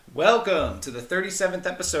Welcome to the 37th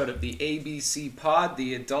episode of the ABC Pod,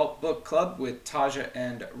 the Adult Book Club with Taja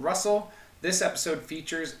and Russell. This episode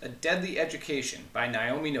features A Deadly Education by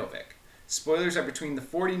Naomi Novik. Spoilers are between the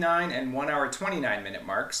 49 and 1 hour 29 minute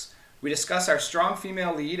marks. We discuss our strong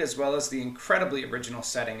female lead as well as the incredibly original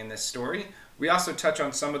setting in this story. We also touch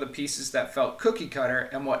on some of the pieces that felt cookie cutter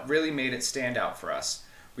and what really made it stand out for us.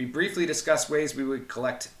 We briefly discuss ways we would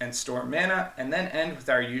collect and store mana, and then end with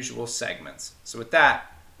our usual segments. So with that,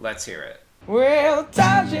 let's hear it. Well,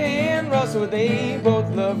 Taja and Russell, they both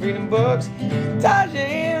love reading books. Taja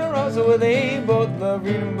and Russell, they both love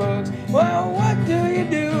reading books. Well, what do you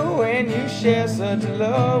do when you share such a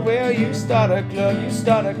love? Well, you start a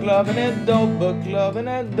club, an adult book club, and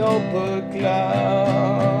a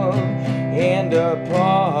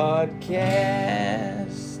podcast.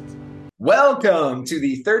 Welcome to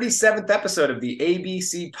the 37th episode of the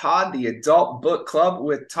ABC Pod, the Adult Book Club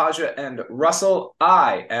with Taja and Russell.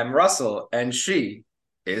 I am Russell, and she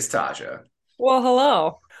is Taja. Well,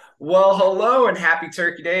 hello. Well, hello, and happy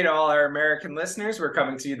Turkey Day to all our American listeners. We're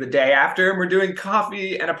coming to you the day after, and we're doing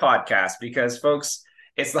coffee and a podcast because, folks,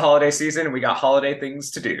 it's the holiday season, and we got holiday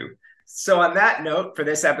things to do. So on that note, for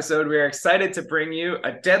this episode, we are excited to bring you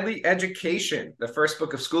A Deadly Education, the first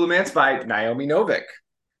book of Scholomance by Naomi Novik.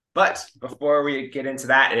 But before we get into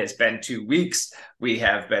that, it has been 2 weeks. We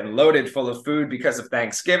have been loaded full of food because of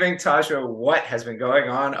Thanksgiving. Taja, what has been going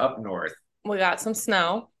on up north? We got some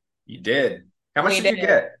snow. You did. How much did you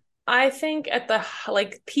get? I think at the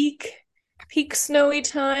peak snowy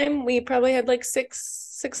time, we probably had like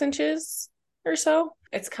six inches or so.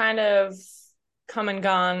 It's kind of come and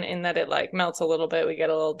gone in that it melts a little bit. We get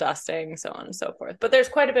a little dusting, so on and so forth. But there's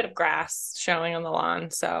quite a bit of grass showing on the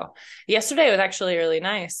lawn. So yesterday was actually really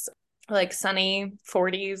nice. Sunny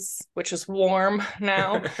 40s, which is warm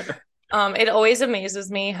now. It always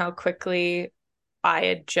amazes me how quickly I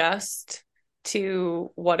adjust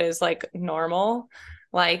to what is normal.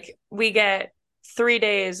 We get 3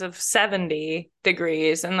 days of 70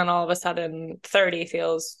 degrees and then all of a sudden 30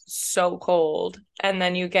 feels so cold, and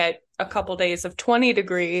then you get a couple days of 20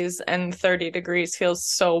 degrees and 30 degrees feels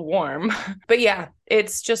so warm. But yeah,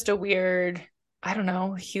 it's just a weird, I don't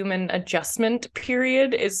know, human adjustment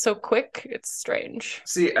period is so quick. It's strange.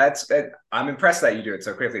 See, I'm impressed that you do it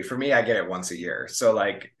so quickly. For me, I get it once a year. So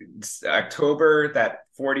October, that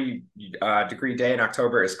 40 degree day in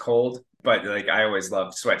October is cold. But I always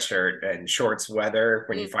love sweatshirt and shorts weather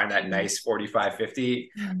when you find that nice 45,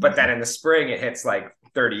 50. But then in the spring, it hits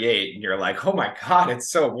 38 and you're like, oh my God,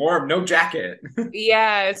 it's so warm. No jacket.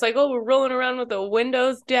 Yeah, it's we're rolling around with the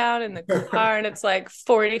windows down in the car and it's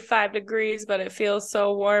 45 degrees, but it feels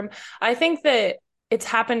so warm. I think that it's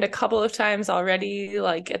happened a couple of times already,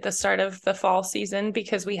 at the start of the fall season,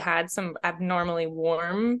 because we had some abnormally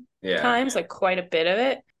warm times, quite a bit of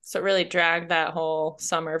it. So it really dragged that whole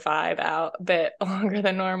summer vibe out a bit longer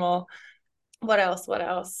than normal. What else?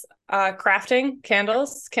 Crafting, candle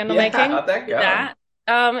making. How'd that go?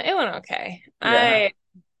 It went okay. Yeah.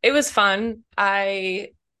 It was fun.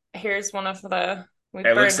 Here's one of the.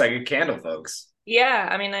 It looks like a candle, folks. Yeah,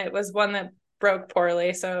 I mean, it was one that broke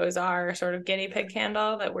poorly, so it was our sort of guinea pig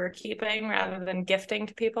candle that we're keeping rather than gifting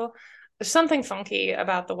to people. There's something funky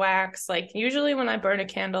about the wax. Usually when I burn a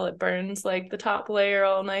candle, it burns the top layer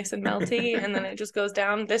all nice and melty, and then it just goes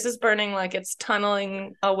down. This is burning like it's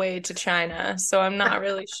tunneling away to China. So I'm not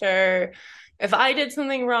really sure if I did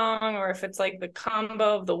something wrong or if it's the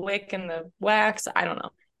combo of the wick and the wax. I don't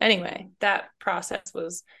know. Anyway, that process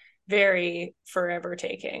was very forever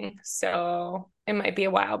taking. So it might be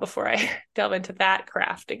a while before I delve into that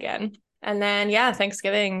craft again. And then,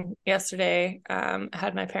 Thanksgiving yesterday, I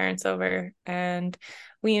had my parents over and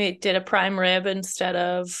we did a prime rib instead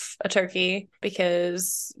of a turkey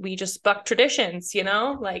because we just buck traditions,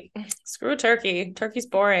 screw a turkey. Turkey's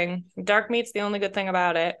boring. Dark meat's the only good thing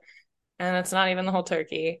about it. And it's not even the whole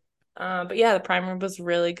turkey. But yeah, the prime rib was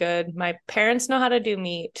really good. My parents know how to do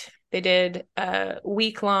meat. They did a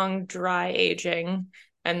week-long dry aging,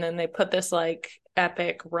 and then they put this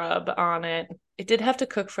epic rub on it. It did have to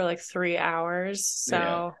cook for 3 hours,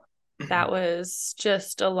 so that was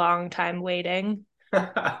just a long time waiting.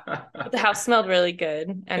 But the house smelled really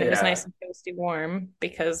good, and it was nice and toasty warm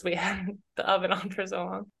because we had the oven on for so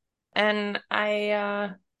long. And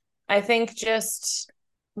I think just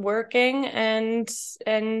working and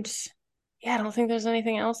I don't think there's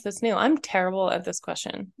anything else that's new. I'm terrible at this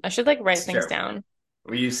question. I should write things down.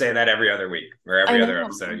 Well, you say that every other week or every other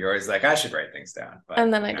episode. You're always I should write things down. But,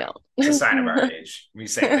 and then I don't. It's a sign of our age. We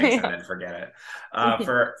say things and then forget it.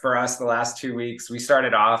 For us, the last 2 weeks, we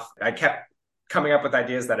started off, I kept coming up with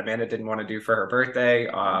ideas that Amanda didn't want to do for her birthday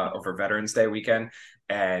over Veterans Day weekend.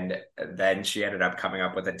 And then she ended up coming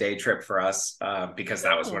up with a day trip for us because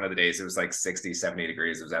that was one of the days. It was like 60, 70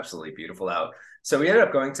 degrees. It was absolutely beautiful out. So we ended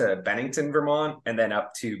up going to Bennington, Vermont, and then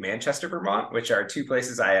up to Manchester, Vermont, which are two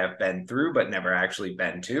places I have been through but never actually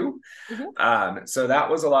been to. So that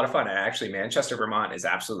was a lot of fun. And actually, Manchester, Vermont is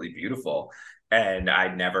absolutely beautiful. And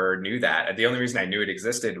I never knew that. The only reason I knew it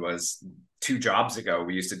existed was 2 jobs ago,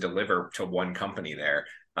 we used to deliver to one company there.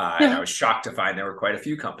 And I was shocked to find there were quite a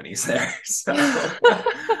few companies there. So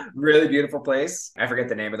really beautiful place. I forget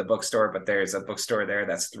the name of the bookstore, but there's a bookstore there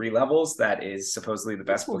that's 3 levels that is supposedly the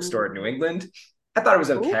best bookstore in New England. I thought it was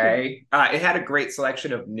okay. It had a great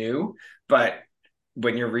selection of new, but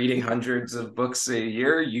when you're reading hundreds of books a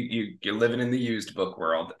year, you're living in the used book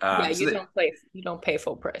world. You don't pay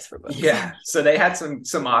full price for books. Yeah, so they had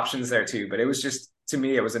some options there too, but it was just, to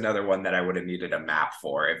me, it was another one that I would have needed a map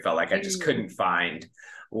for. It felt like I just couldn't find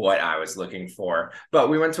what I was looking for. But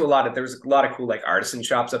we went to there was a lot of cool like artisan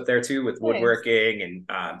shops up there too, with woodworking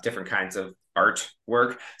and different kinds of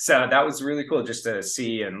artwork. So that was really cool just to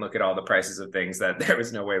see and look at all the prices of things that there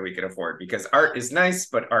was no way we could afford, because art is nice,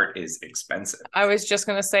 but art is expensive. I was just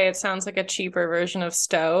going to say, it sounds like a cheaper version of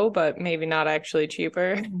Stowe, but maybe not actually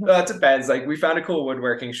cheaper. Well, it depends. Like, we found a cool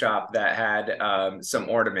woodworking shop that had some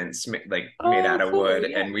ornaments made out of wood,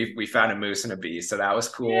 and we found a moose and a bee, so that was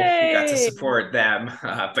cool. Yay. We got to support them.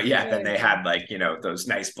 But then they had like, those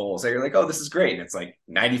nice bowls that you're like, oh, this is great, and it's like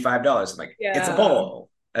 $95. I'm like, it's a bowl.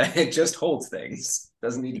 It just holds things.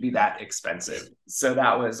 Doesn't need to be that expensive. So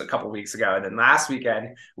that was a couple weeks ago. And then last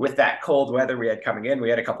weekend, with that cold weather we had coming in, we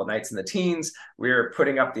had a couple nights in the teens. We were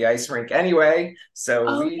putting up the ice rink anyway.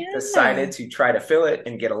 So we decided to try to fill it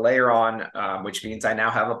and get a layer on, which means I now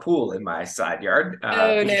have a pool in my side yard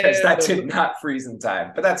because that did not freeze in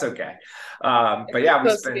time. But that's okay. But yeah, we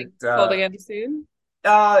spent... cold again soon?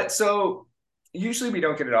 So... Usually we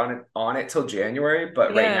don't get it on it till January,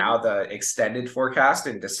 but right now the extended forecast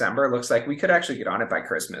in December looks like we could actually get on it by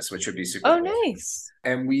Christmas, which would be super cool. Nice.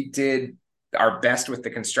 And we did our best with the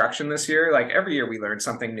construction this year. Like, every year we learned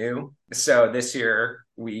something new. So this year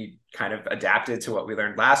we kind of adapted to what we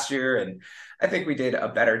learned last year, and I think we did a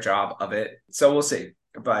better job of it. So we'll see.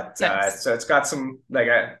 But so it's got some, like,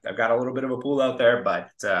 I've got a little bit of a pool out there,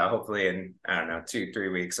 but hopefully in, I don't know,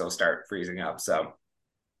 2-3 weeks it'll start freezing up. So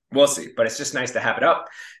we'll see, but it's just nice to have it up.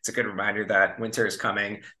 It's a good reminder that winter is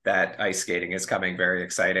coming, that ice skating is coming. Very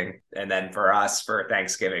exciting. And then for us, for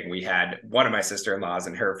Thanksgiving, we had one of my sister-in-laws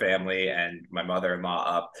and her family and my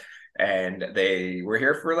mother-in-law up, and they were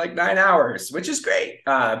here for like 9 hours, which is great.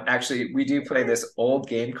 Actually, we do play this old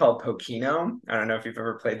game called Pokino. I don't know if you've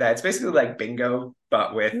ever played that. It's basically like bingo,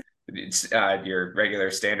 but with your regular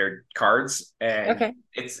standard cards, and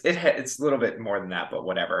it's a little bit more than that, but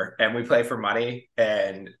whatever. And we play for money,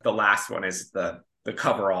 and the last one is the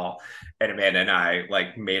coverall, and Amanda and I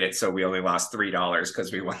like made it so we only lost $3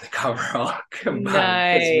 because we won the coverall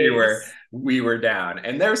combined, because we were down.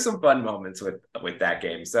 And there's some fun moments with that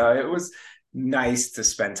game, so it was nice to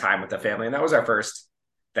spend time with the family. And that was our first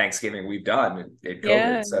Thanksgiving we've done in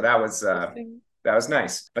COVID, so that was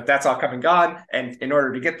nice. But that's all come and gone. And in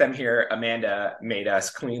order to get them here, Amanda made us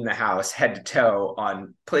clean the house head to toe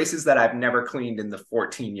on places that I've never cleaned in the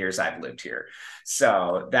 14 years I've lived here.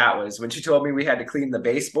 So that was when she told me we had to clean the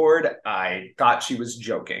baseboard. I thought she was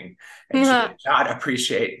joking, and she did not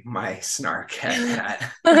appreciate my snark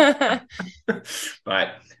at that. But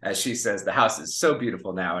as she says, the house is so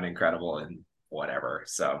beautiful now and incredible and whatever.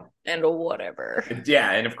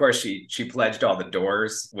 And of course she pledged all the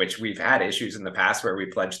doors, which we've had issues in the past where we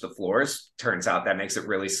pledged the floors. Turns out that makes it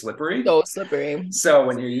really slippery. So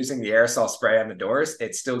when you're using the aerosol spray on the doors,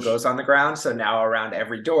 it still goes on the ground. So now around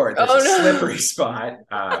every door there's a slippery spot.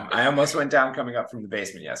 I almost went down coming up from the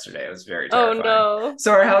basement yesterday. It was very terrifying.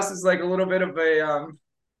 So our house is like a little bit of a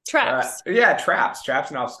traps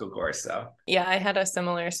and obstacle course. So I had a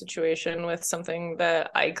similar situation with something that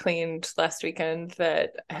I cleaned last weekend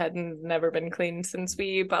that had never been cleaned since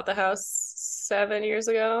we bought the house 7 years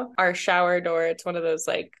ago. Our shower door, it's one of those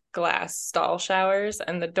like glass stall showers,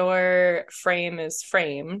 and the door frame is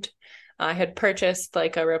framed. I had purchased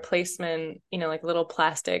like a replacement, like little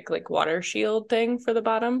plastic like water shield thing for the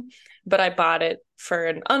bottom, but I bought it for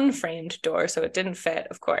an unframed door, so it didn't fit,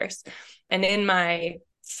 of course. And in my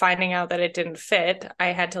finding out that it didn't fit,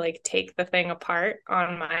 I had to like take the thing apart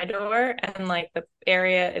on my door, and like the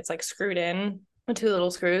area it's like screwed in with 2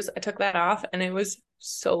 little screws. I took that off, and it was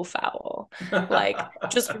so foul, like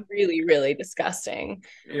just really, really disgusting.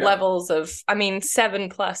 Levels of,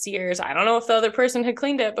 7+ years. I don't know if the other person had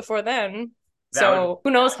cleaned it before then. Who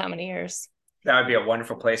knows how many years. That would be a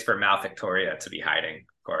wonderful place for Mouth Victoria to be hiding.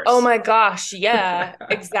 course. Oh my gosh, yeah,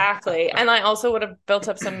 exactly. And I also would have built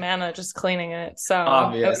up some mana just cleaning it. So it would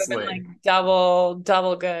have been Obviously. like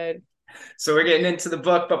double good. So we're getting into the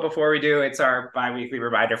book, but before we do, it's our bi-weekly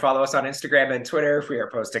reminder. Follow us on Instagram and Twitter. We are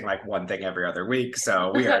posting like one thing every other week,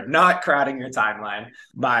 so we are not crowding your timeline.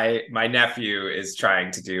 My nephew is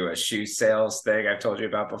trying to do a shoe sales thing I've told you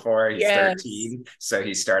about before. He's Yes. 13, so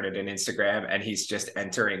he started an Instagram and he's just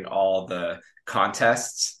entering all the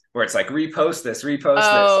contests where it's like repost this, repost this.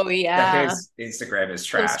 Oh That yeah. his Instagram is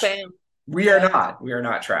Some trash. spam. We are Yeah. not. We are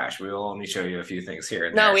not trash. We will only show you a few things here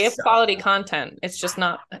and No, there. we have So quality content. It's just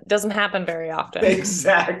not, it doesn't happen very often.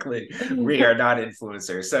 exactly. We are not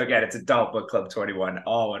influencers. So again, it's Adult Book Club 21,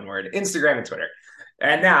 all one word, Instagram and Twitter.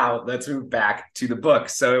 And now let's move back to the book.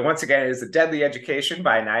 So once again, it is The Deadly Education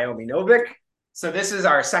by Naomi Novik. So this is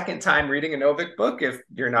our second time reading a Novik book, if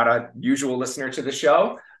you're not a usual listener to the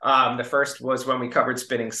show. The first was when we covered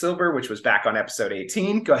Spinning Silver, which was back on episode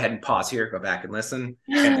 18. Go ahead and pause here, go back and listen,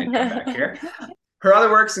 and then come back here. Her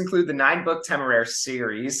other works include the 9-book Temeraire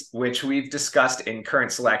series, which we've discussed in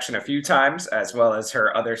Current Selection a few times, as well as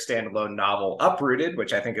her other standalone novel, Uprooted,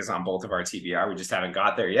 which I think is on both of our TBR. We just haven't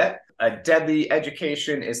got there yet. A Deadly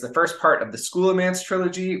Education is the first part of the Schoolomance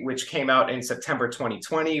trilogy, which came out in September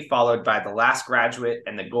 2020, followed by The Last Graduate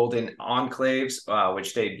and The Golden Enclaves,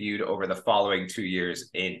 which debuted over the following 2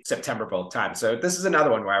 years in September both times. So this is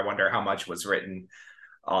another one where I wonder how much was written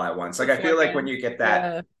all at once. Like I feel like when you get that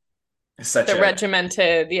Yeah. such The a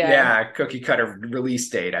regimented, yeah. cookie cutter release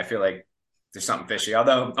date, I feel like there's something fishy.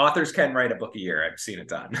 Although authors can write a book a year, I've seen it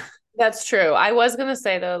done. That's true. I was gonna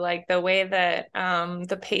say though, like the way that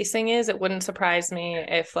the pacing is, it wouldn't surprise me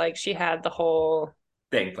if like she had the whole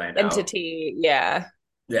Thing planned out. entity. Yeah.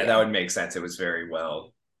 Yeah, that would make sense. It was very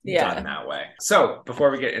well Yeah. done that way. So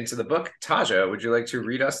before we get into the book, Taja, would you like to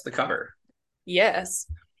read us the cover? Yes.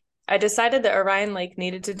 I decided that Orion Lake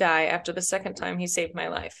needed to die after the second time he saved my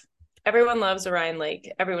life. Everyone loves Orion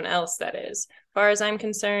Lake, everyone else, that is. As far as I'm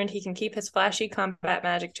concerned, he can keep his flashy combat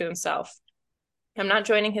magic to himself. I'm not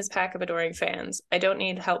joining his pack of adoring fans. I don't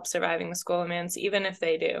need help surviving the Scholomance, even if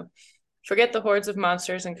they do. Forget the hordes of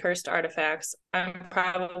monsters and cursed artifacts. I'm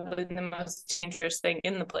probably the most dangerous thing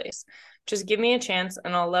in the place. Just give me a chance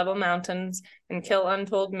and I'll level mountains and kill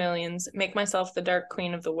untold millions, make myself the Dark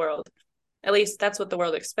Queen of the world. At least that's what the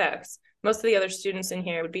world expects. Most of the other students in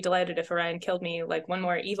here would be delighted if Orion killed me like one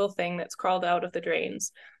more evil thing that's crawled out of the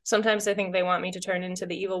drains. Sometimes I think they want me to turn into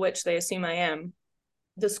the evil witch they assume I am.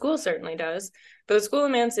 The school certainly does, but the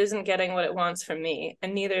Scholomance isn't getting what it wants from me,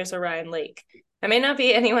 and neither is Orion Lake. I may not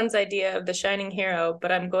be anyone's idea of the shining hero,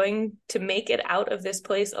 but I'm going to make it out of this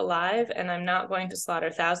place alive, and I'm not going to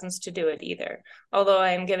slaughter thousands to do it either, although I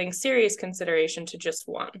am giving serious consideration to just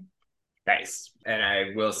one. Nice. And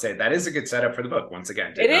I will say that is a good setup for the book. Once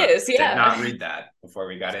again, It is, yeah. Did not read that before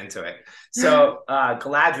we got into it. So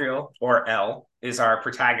Galadriel, or Elle, is our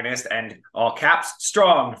protagonist and all caps,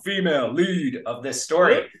 strong female lead of this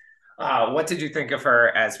story. What did you think of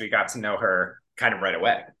her as we got to know her kind of right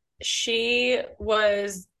away? She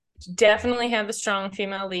was definitely had the strong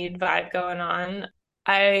female lead vibe going on.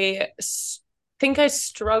 I think I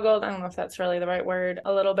struggled, I don't know if that's really the right word,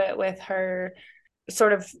 a little bit with her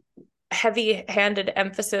sort of heavy-handed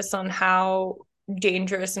emphasis on how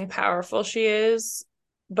dangerous and powerful she is,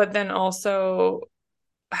 but then also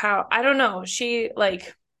how, I don't know, she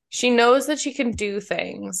knows that she can do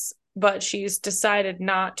things, but she's decided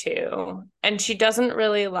not to, and she doesn't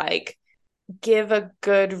really give a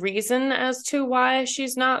good reason as to why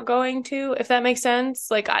she's not going to, if that makes sense.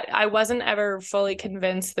 Like I wasn't ever fully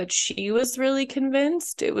convinced that she was really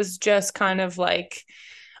convinced. It was just kind of like,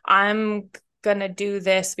 I'm gonna do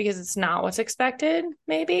this because it's not what's expected,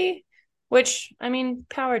 maybe, which, I mean,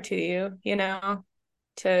 power to you,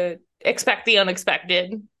 to expect the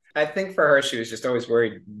unexpected. I think for her, she was just always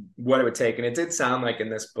worried what it would take. And it did sound like in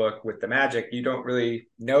this book with the magic, you don't really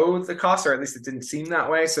know the cost, or at least it didn't seem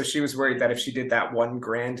that way. So she was worried that if she did that one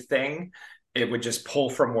grand thing, it would just pull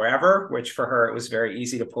from wherever, which for her, it was very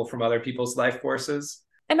easy to pull from other people's life forces.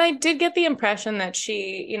 And I did get the impression that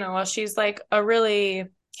she, while she's like a really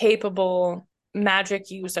capable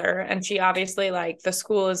magic user, and she obviously, the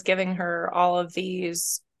school is giving her all of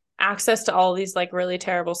these access to all these really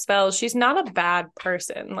really spells, she's not a bad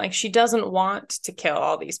person. Like, she doesn't want to kill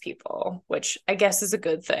all these people, which I guess is a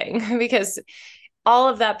good thing because all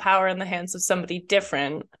of that power in the hands of somebody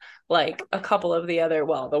different, like a couple of the other,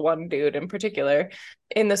 well, the one dude in particular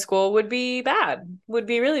in the school, would be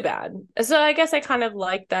really bad. So I guess I kind of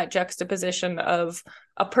like that juxtaposition of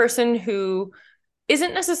a person who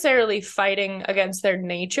isn't necessarily fighting against their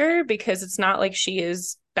nature, because it's not like she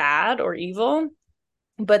is bad or evil,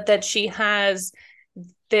 but that she has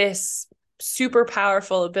this super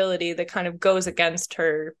powerful ability that kind of goes against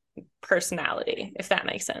her personality, if that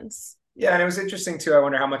makes sense. Yeah, and it was interesting too. I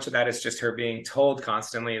wonder how much of that is just her being told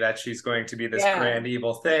constantly that she's going to be this grand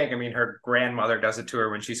evil thing. I mean, her grandmother does it to her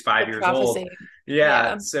when she's 5 years old.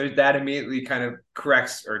 Yeah, so that immediately kind of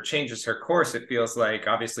corrects or changes her course. It feels like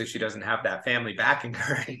obviously she doesn't have that family backing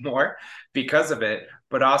her anymore because of it,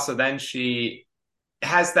 but also then she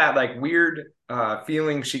has that like weird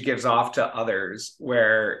feeling she gives off to others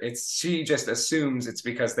where she just assumes it's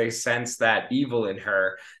because they sense that evil in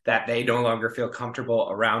her that they no longer feel comfortable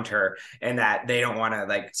around her and that they don't want to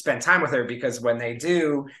like spend time with her because when they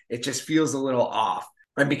do it just feels a little off.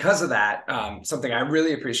 And because of that, something I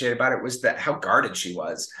really appreciated about it was that how guarded she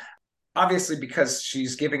was. Obviously because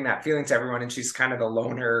she's giving that feeling to everyone and she's kind of the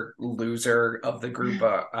loner loser of the group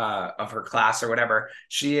of her class or whatever,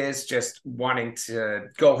 she is just wanting to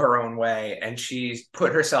go her own way, and she's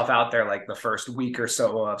put herself out there like the first week or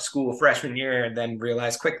so of school freshman year and then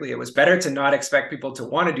realized quickly it was better to not expect people to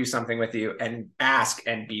want to do something with you and ask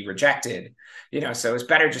and be rejected, so it's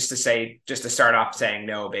better just to start off saying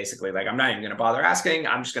no, basically, like I'm not even going to bother asking,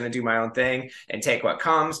 I'm just going to do my own thing and take what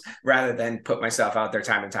comes rather than put myself out there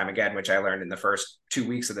time and time again, which I learned in the first 2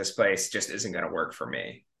 weeks of this place just isn't going to work for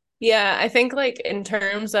me. Yeah, I think like in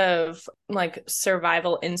terms of like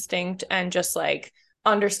survival instinct and just like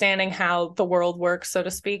understanding how the world works, so to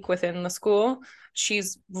speak, within the school,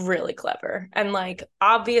 she's really clever and like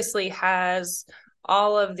obviously has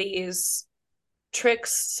all of these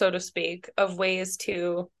tricks, so to speak, of ways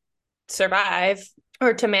to survive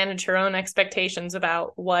or to manage her own expectations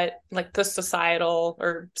about what like the societal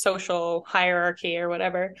or social hierarchy or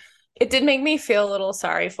whatever. It did make me feel a little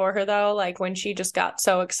sorry for her though, like when she just got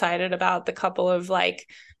so excited about the couple of like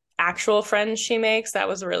actual friends she makes. That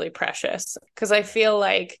was really precious because I feel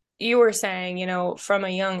like you were saying, from a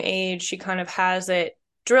young age she kind of has it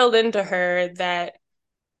drilled into her that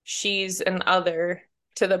she's an other,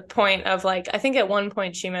 to the point of like, I think at one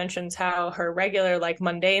point she mentions how her regular like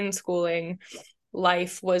mundane schooling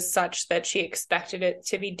life was such that she expected it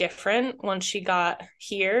to be different once she got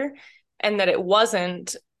here, and that it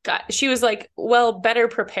wasn't. She was like, well, better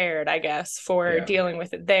prepared, I guess, for dealing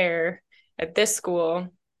with it there at this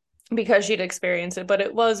school because she'd experienced it. But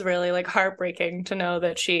it was really like heartbreaking to know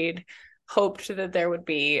that she'd hoped that there would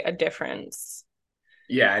be a difference.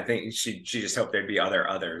 Yeah, I think she just hoped there'd be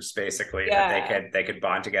others, basically, that they could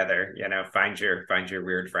bond together. Find your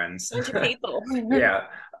weird friends. Bunch of people. Yeah.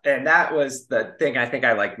 And that was the thing I think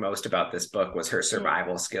I liked most about this book was her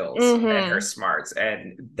survival skills and her smarts.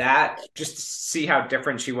 And that just to see how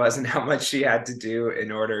different she was and how much she had to do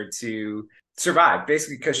in order to survive,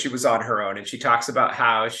 basically because she was on her own. And she talks about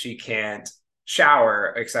how she can't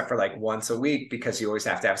shower except for like once a week because you always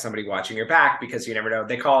have to have somebody watching your back because you never know.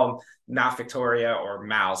 They call them Mouth Victoria or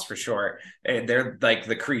Mouse for short. And they're like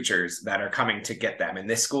the creatures that are coming to get them. And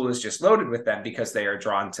this school is just loaded with them because they are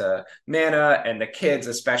drawn to mana, and the kids,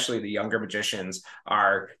 especially the younger magicians,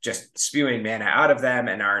 are just spewing mana out of them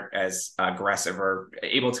and aren't as aggressive or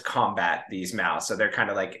able to combat these mouths. So they're kind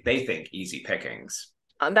of like, they think easy pickings.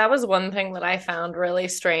 That was one thing that I found really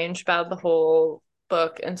strange about the whole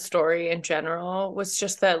book and story in general, was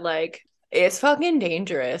just that like it's fucking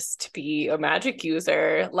dangerous to be a magic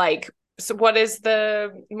user. Like, so what is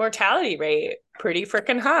the mortality rate? Pretty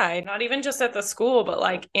freaking high, not even just at the school but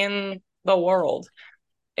like in the world.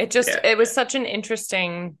 It was such an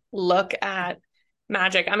interesting look at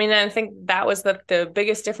magic. I mean, I think that was the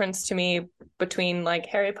biggest difference to me between like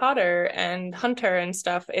Harry Potter and Hunter and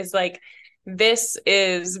stuff, is like the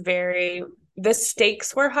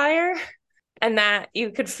stakes were higher. And that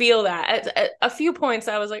you could feel that at a few points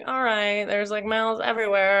I was like, all right, there's like mouths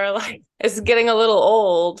everywhere. Like it's getting a little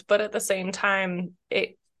old, but at the same time,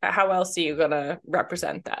 how else are you going to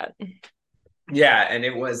represent that? Yeah. And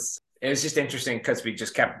it was just interesting because we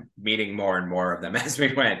just kept meeting more and more of them as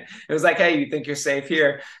we went. It was like, hey, you think you're safe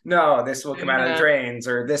here? No, this will come out of the drains,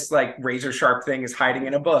 or this like razor sharp thing is hiding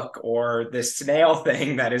in a book, or this snail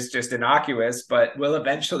thing that is just innocuous, but will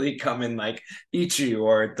eventually come and like eat you,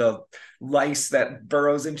 or the lice that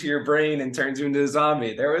burrows into your brain and turns you into a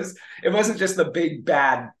zombie. It wasn't just the big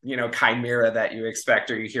bad, chimera that you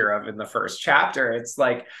expect or you hear of in the first chapter. It's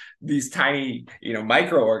like these tiny,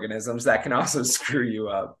 microorganisms that can also screw you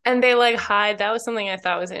up. And they like hide. That was something I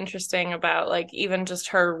thought was interesting about like even just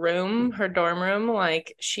her dorm room.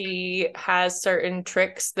 Like she has certain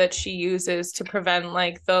tricks that she uses to prevent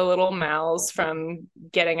like the little mouths from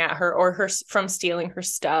getting at her, or from stealing her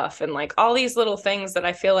stuff, and like all these little things that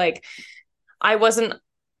I feel like I wasn't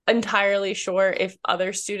entirely sure if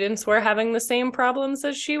other students were having the same problems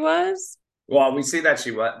as she was. Well, we see that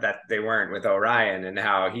that they weren't with Orion, and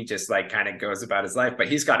how he just like kind of goes about his life, but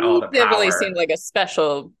he's got all He the definitely power. seemed like a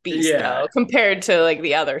special beast Yeah. though, compared to like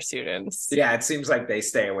the other students. Yeah, it seems like they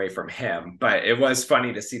stay away from him, but it was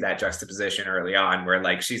funny to see that juxtaposition early on where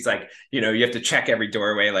like she's like, you have to check every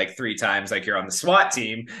doorway like 3 times, like you're on the SWAT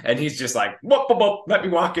team, and he's just like, whoop, whoop, whoop, let me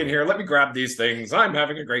walk in here, let me grab these things. I'm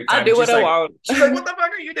having a great I'll time. do what I want. She's like, what the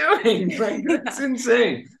fuck are you doing? Like, it's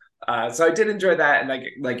insane. So I did enjoy that, and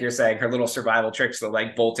like you're saying, her little survival tricks, the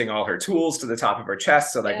like bolting all her tools to the top of her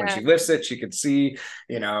chest, so like when Yeah. she lifts it, she could see,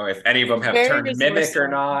 if any of them have Very turned mimic or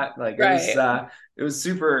resourceful. not. Like Right. it was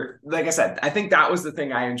super. Like I said, I think that was the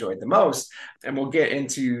thing I enjoyed the most, and we'll get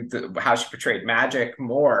into how she portrayed magic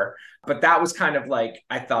more. But that was kind of like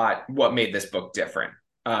I thought what made this book different.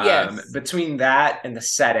 Yes. Between that and the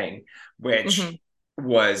setting, Hmm. which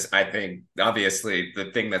was, I think, obviously the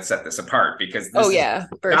thing that set this apart, because Oh this is yeah,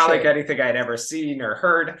 for not like sure. anything I'd ever seen or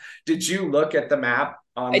heard. Did you look at the map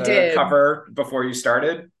on I the did. cover before you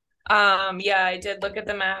started? Yeah, I did look at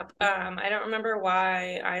the map. I don't remember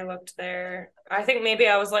why I looked there. I think maybe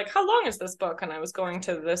I was like, how long is this book? And I was going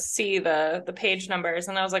to see the page numbers,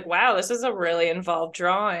 and I was like, wow, this is a really involved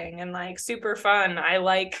drawing and like super fun. I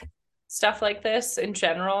like stuff like this in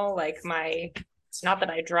general. Like it's not that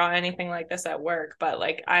I draw anything like this at work, but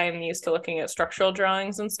like I'm used to looking at structural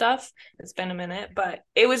drawings and stuff. It's been a minute, but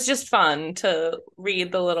it was just fun to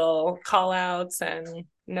read the little call outs and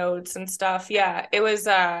notes and stuff. Yeah, it was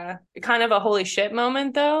kind of a holy shit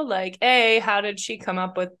moment though. Like, A, how did she come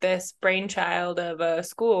up with this brainchild of a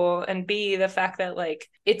school? And B, the fact that like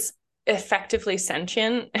it's effectively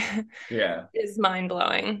sentient Yeah. is mind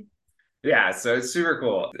blowing. Yeah, so it's super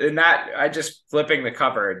cool. And that I just flipping the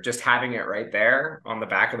cover, just having it right there on the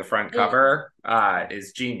back of the front cover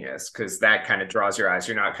is genius, because that kind of draws your eyes.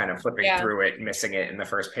 You're not kind of flipping Yeah, through it, missing it in the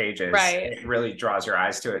first pages. right. It really draws your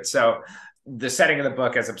eyes to it. So the setting of the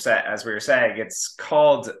book, as we were saying, it's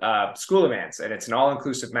called School of Ants, and it's an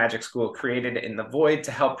all-inclusive magic school created in the void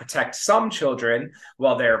to help protect some children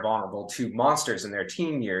while they're vulnerable to monsters in their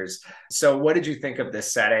teen years. So what did you think of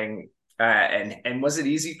this setting? And was it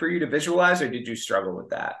easy for you to visualize, or did you struggle with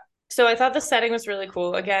that? So I thought the setting was really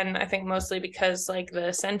cool. Again, I think mostly because like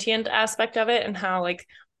the sentient aspect of it and how like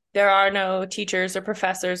there are no teachers or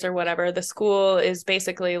professors or whatever. The school is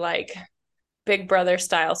basically like Big Brother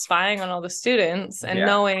style spying on all the students and Yeah.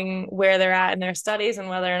 knowing where they're at in their studies and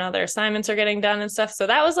whether or not their assignments are getting done and stuff. So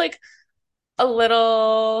that was like a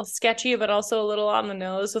little sketchy, but also a little on the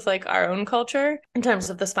nose with like our own culture in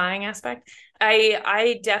terms of the spying aspect.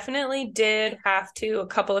 I definitely did have to a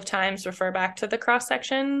couple of times refer back to the cross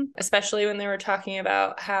section, especially when they were talking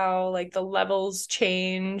about how like the levels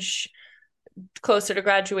change closer to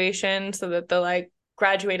graduation so that the like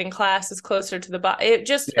graduating class is closer to it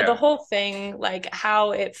just the Yeah. whole thing, like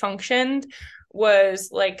how it functioned was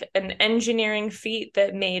like an engineering feat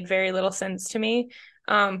that made very little sense to me.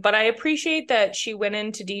 But I appreciate that she went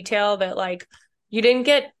into detail that like you didn't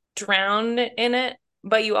get drowned in it,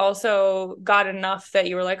 but you also got enough that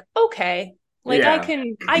you were like, okay, like I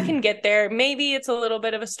Yeah. can get there. Maybe it's a little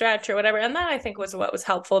bit of a stretch or whatever. And that I think was what was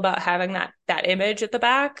helpful about having that image at the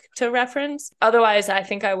back to reference. Otherwise, I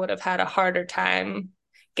think I would have had a harder time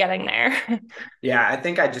getting there. Yeah, I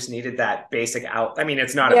think I just needed that basic out. I mean,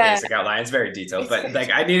 it's not a Yeah. basic outline, it's very detailed, but like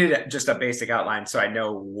I needed just a basic outline so I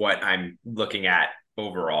know what I'm looking at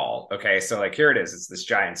overall. Okay, so like here it is. It's this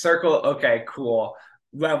giant circle. Okay, cool.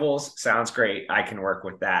 Levels sounds great. I can work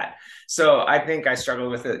with that. So I think I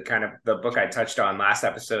struggled with it, kind of the book I touched on last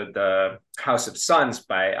episode, The House of Suns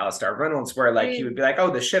by Alistair Reynolds, where like he would be like, oh,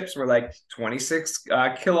 the ships were like 26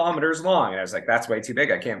 kilometers long. And I was like, that's way too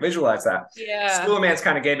big. I can't visualize that. Yeah. School of Man's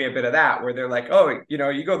kind of gave me a bit of that, where they're like, oh,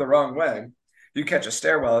 you go the wrong way. You catch a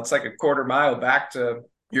stairwell, it's like a quarter mile back to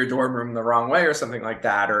your dorm room the wrong way or something like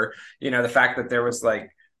that. Or, the fact that there was like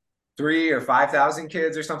 3 or 5,000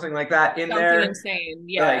 kids or something like that in Something there. insane.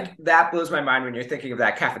 Yeah. Like that blows my mind when you're thinking of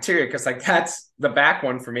that cafeteria, because like that's the back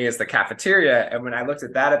one for me is the cafeteria. And when I looked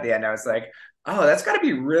at that at the end, I was like, oh, that's got to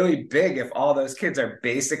be really big if all those kids are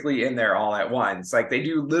basically in there all at once. Like they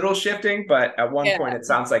do little shifting, but at one point Yeah. it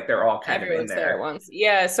sounds like they're all kind of in Everyone's there at there. once.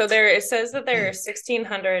 Yeah. So it says that there are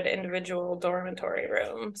 1,600 individual dormitory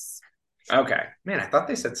rooms. Okay. Man, I thought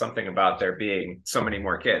they said something about there being so many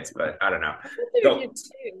more kids, but I don't know. I thought they did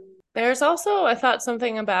too. There's also, I thought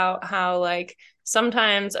something about how like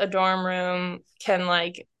sometimes a dorm room can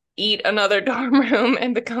like eat another dorm room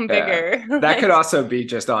and become Yeah. bigger. That Like, could also be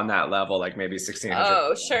just on that level, like maybe 1,600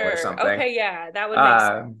 oh, or sure. something. Okay, yeah, that would make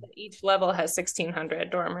sense. Each level has 1,600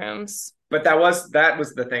 dorm rooms. But that was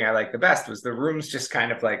the thing I liked the best, was the rooms just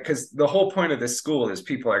kind of like, because the whole point of this school is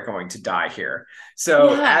people are going to die here.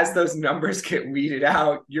 So Yeah. as those numbers get weeded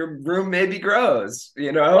out, your room maybe grows,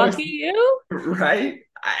 you know, Lucky you. right?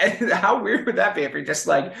 How weird would that be if you're just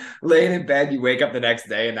like laying in bed, you wake up the next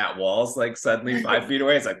day and that wall's like suddenly 5 feet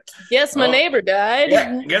away? It's like, Yes, my oh, neighbor died.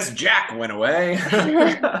 yeah, I guess Jack went away.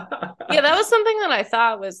 Yeah, that was something that I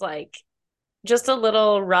thought was like just a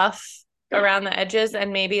little rough around the edges,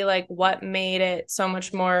 and maybe like what made it so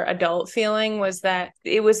much more adult feeling was that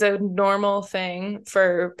it was a normal thing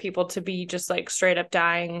for people to be just like straight up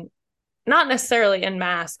dying, not necessarily en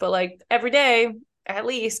masse, but like every day at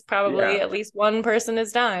least, probably Yeah. at least one person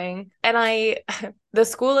is dying. And the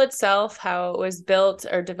school itself, how it was built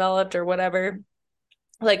or developed or whatever,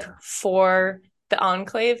 like for the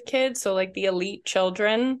enclave kids, so like the elite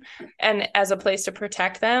children, and as a place to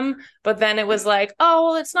protect them. But then it was like, oh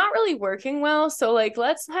well, it's not really working well, so like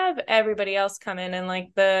let's have everybody else come in, and like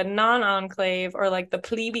the non-enclave or like the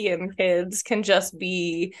plebeian kids can just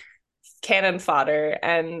be cannon fodder.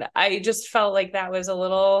 And I just felt like that was a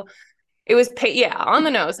little, it was on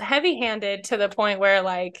the nose, heavy-handed, to the point where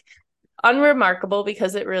like unremarkable,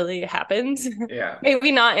 because it really happens. Yeah.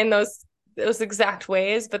 Maybe not in those exact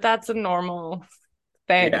ways, but that's a normal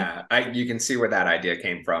thing. Yeah, you can see where that idea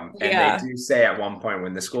came from. And Yeah. they do say at one point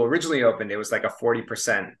when the school originally opened, it was like a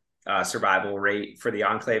 40% survival rate for the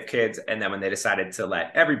enclave kids. And then when they decided to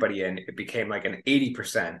let everybody in, it became like an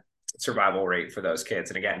 80% survival rate for those kids.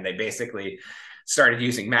 And again, they basically started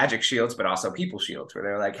using magic shields, but also people shields, where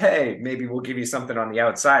they're like, hey, maybe we'll give you something on the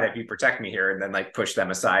outside if you protect me here, and then like push them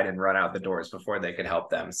aside and run out the doors before they could help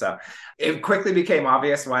them. So it quickly became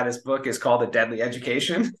obvious why this book is called A Deadly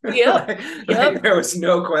Education. Yep. Like there was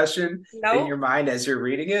no question in your Nope. mind as you're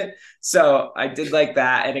reading it. So I did like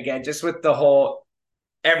that. And again, just with the whole,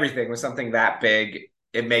 everything was something that big,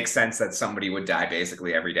 it makes sense that somebody would die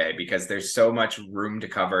basically every day, because there's so much room to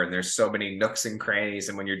cover and there's so many nooks and crannies.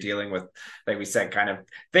 And when you're dealing with, like we said, kind of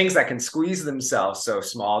things that can squeeze themselves so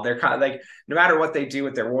small, they're kind of like, no matter what they do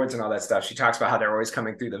with their wards and all that stuff, she talks about how they're always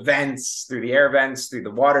coming through the vents, through the air vents, through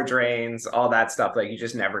the water drains, all that stuff. Like you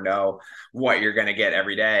just never know what you're going to get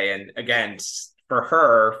every day. And again, for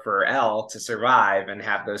her, for Elle to survive and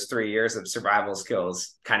have those 3 years of survival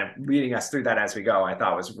skills kind of leading us through that as we go, I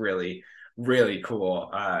thought was really, really cool.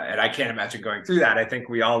 And I can't imagine going through that. I think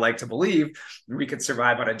we all like to believe we could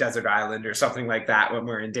survive on a desert island or something like that when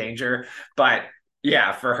we're in danger. But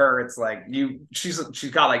yeah, for her, it's like she's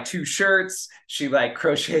got like 2 shirts. She like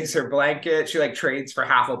crochets her blanket. She like trades for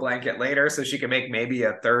half a blanket later so she can make maybe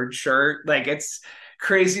a 3rd shirt. Like it's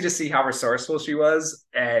crazy to see how resourceful she was.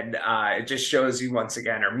 And it just shows you once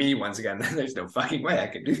again, or me once again, that there's no fucking way I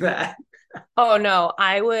could do that. Oh no,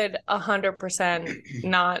 I would 100%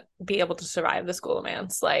 not be able to survive the school of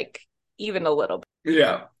ants, like even a little bit.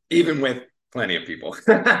 Yeah, even with plenty of people.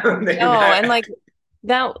 No, and like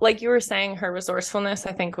that, like you were saying, her resourcefulness,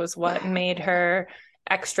 I think, was what made her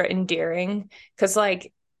extra endearing. Because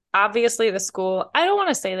like obviously the school, I don't want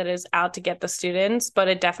to say that it is out to get the students, but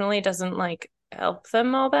it definitely doesn't like help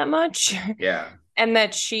them all that much. Yeah. And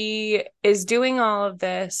that she is doing all of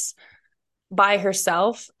this by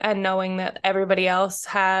herself, and knowing that everybody else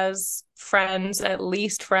has friends, at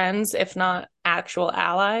least friends, if not actual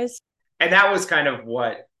allies. And that was kind of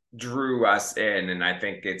what drew us in. And I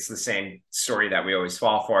think it's the same story that we always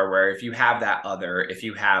fall for, where if you have that other, if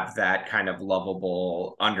you have that kind of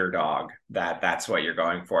lovable underdog, that's what you're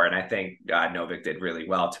going for. And I think Novik did really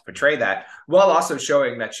well to portray that, while also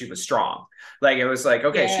showing that she was strong. Like it was like,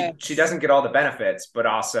 okay, Yes. she doesn't get all the benefits, but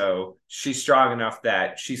also she's strong enough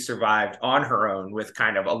that she survived on her own with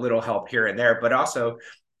kind of a little help here and there. But also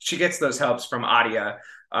she gets those helps from Adia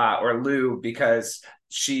or Lou, because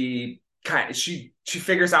she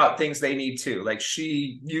figures out things they need to. Like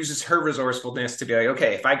she uses her resourcefulness to be like,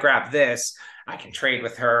 okay, if I grab this, I can trade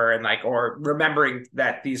with her, and like, or remembering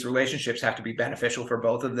that these relationships have to be beneficial for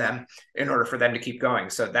both of them in order for them to keep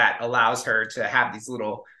going. So that allows her to have these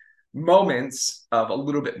little moments of a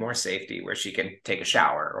little bit more safety where she can take a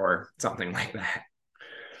shower or something like that.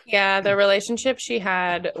 Yeah, the relationship she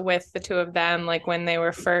had with the two of them, like when they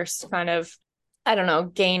were first kind of, I don't know,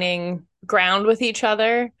 gaining ground with each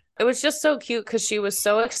other, it was just so cute, because she was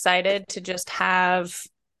so excited to just have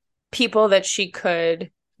people that she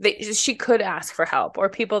could ask for help, or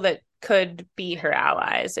people that could be her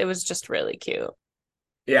allies. It was just really cute.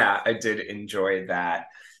 Yeah, I did enjoy that.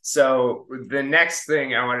 So the next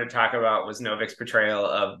thing I wanted to talk about was Novik's portrayal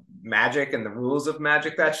of magic and the rules of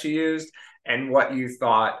magic that she used, and what you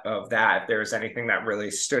thought of that. If there was anything that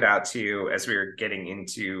really stood out to you as we were getting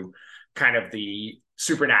into kind of the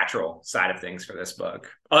supernatural side of things for this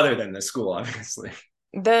book, other than the school, obviously.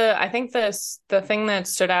 I think the thing that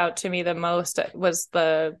stood out to me the most was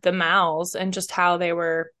the mouths and just how they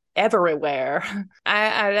were everywhere.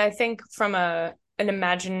 I think from an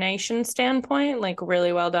imagination standpoint, like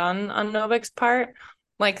really well done on Novik's part,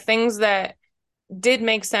 like things that did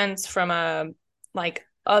make sense from a like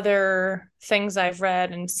other things I've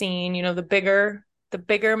read and seen, you know, the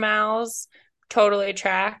bigger mouths totally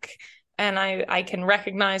track, and I can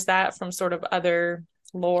recognize that from sort of other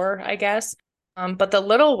lore, I guess. But the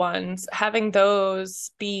little ones, having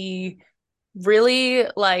those be really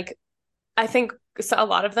like, I think a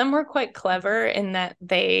lot of them were quite clever in that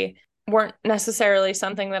they weren't necessarily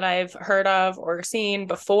something that I've heard of or seen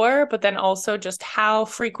before, but then also just how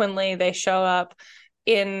frequently they show up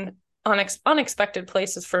in unexpected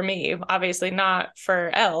places for me. Obviously not for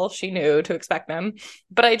Elle, she knew to expect them,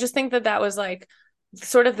 but I just think that was like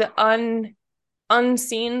sort of the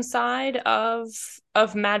unseen side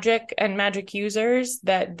of magic and magic users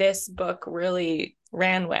that this book really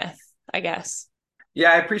ran with, I guess.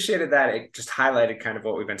 Yeah, I appreciated that. It just highlighted kind of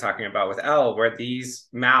what we've been talking about with Elle, where these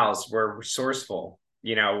mouths were resourceful,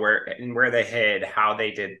 you know, where they hid, how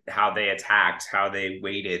they attacked, how they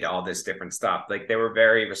waited, all this different stuff. Like they were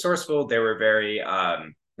very resourceful, they were very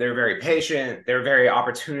patient, they were very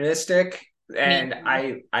opportunistic. And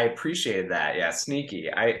I appreciated that. Yeah, sneaky.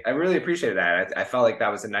 I really appreciated that. I felt like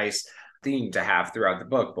that was a nice theme to have throughout the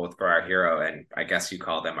book, both for our hero and I guess you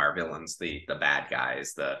call them our villains, the bad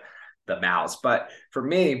guys, the mouths. But for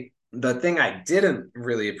me, the thing I didn't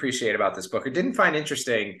really appreciate about this book, or didn't find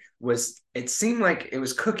interesting, was it seemed like it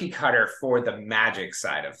was cookie cutter for the magic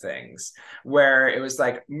side of things, where it was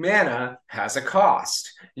like mana has a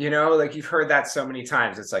cost, you know, like you've heard that so many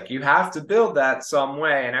times. It's like you have to build that some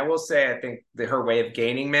way. And I will say, I think that her way of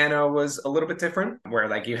gaining mana was a little bit different, where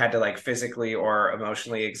like you had to like physically or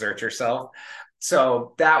emotionally exert yourself.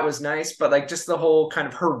 So that was nice, but like just the whole kind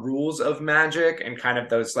of her rules of magic and kind of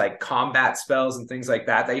those like combat spells and things like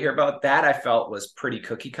that you hear about, that I felt was pretty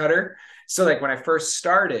cookie cutter. So like when I first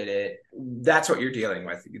started it, that's what you're dealing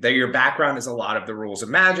with. That your background is a lot of the rules of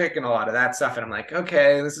magic and a lot of that stuff. And I'm like,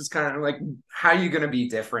 okay, this is kind of like, how are you going to be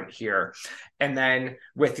different here? And then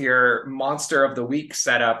with your monster of the week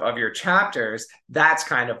setup of your chapters, that's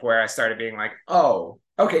kind of where I started being like, oh,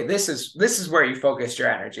 okay, this is where you focused your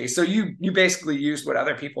energy. So you basically used what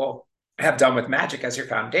other people have done with magic as your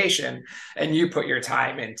foundation, and you put your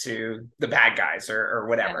time into the bad guys or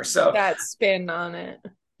whatever. Yeah, so that spin on it.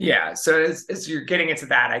 Yeah. So as you're getting into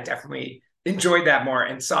that, I definitely enjoyed that more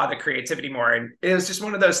and saw the creativity more. And it was just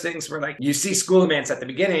one of those things where like you see School of Mance at the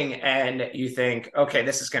beginning and you think, okay,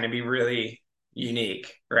 this is going to be really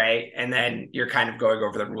unique, right? And then you're kind of going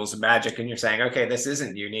over the rules of magic and you're saying, okay, this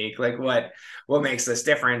isn't unique. Like what makes this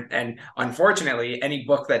different? And unfortunately, any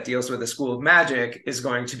book that deals with the School of Magic is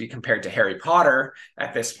going to be compared to Harry Potter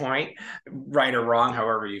at this point, right or wrong,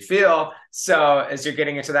 however you feel. So as you're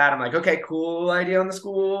getting into that, I'm like, okay, cool idea on the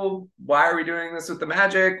school. Why are we doing this with the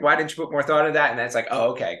magic? Why didn't you put more thought into that? And then it's like,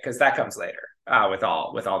 oh, okay, because that comes later with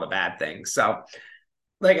all the bad things. So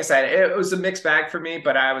like I said, it was a mixed bag for me,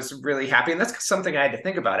 but I was really happy. And that's something I had to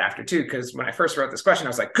think about after too, because when I first wrote this question,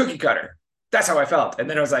 I was like, cookie cutter. That's how I felt. And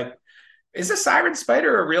then I was like, is a siren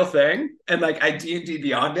spider a real thing? And like I D&D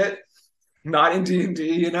beyond it, not in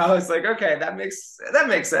D&D, you know, it's like, okay, that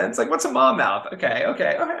makes sense. Like what's a maw mouth? Okay.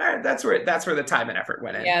 All right. That's where the time and effort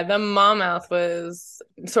went in. Yeah, the maw mouth was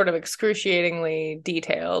sort of excruciatingly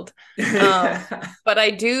detailed. But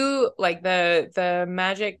I do like the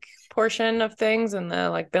magic portion of things, and the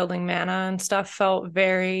like building mana and stuff felt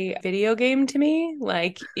very video game to me.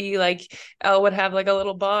 Like Elle would have like a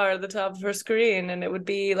little bar at the top of her screen and it would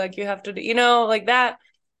be like you have to do, you know, like that.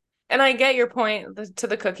 And I get your point to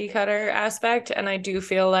the cookie cutter aspect, and I do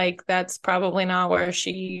feel like that's probably not where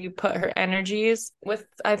she put her energies, with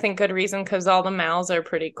I think good reason, because all the mouths are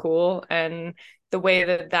pretty cool, and the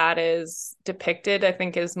way that is depicted I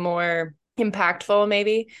think is more impactful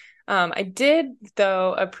maybe. I did,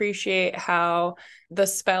 though, appreciate how the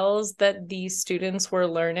spells that these students were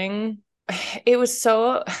learning, it was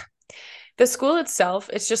so... The school itself,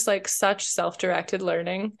 it's just like such self-directed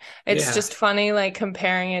learning. It's just funny, like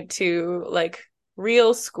comparing it to like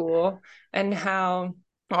real school and how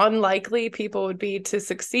unlikely people would be to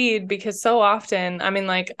succeed, because so often, I mean,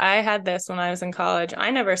 like I had this when I was in college. I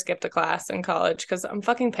never skipped a class in college because I'm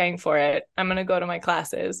fucking paying for it. I'm going to go to my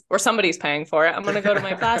classes, or somebody's paying for it. I'm going to go to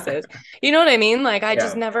my classes. You know what I mean? Like I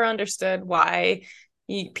just never understood why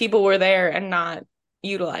people were there and not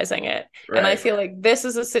utilizing it. Right. And I feel like this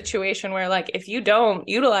is a situation where like if you don't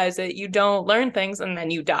utilize it, you don't learn things and then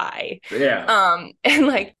you die. Yeah. And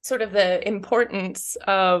like sort of the importance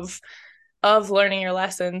of learning your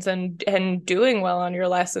lessons and doing well on your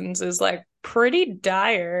lessons is like pretty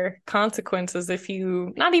dire consequences if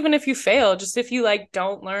you, not even if you fail, just if you like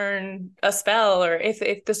don't learn a spell, or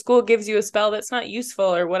if the school gives you a spell that's not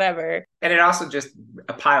useful or whatever. And it also just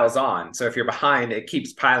piles on. So if you're behind, it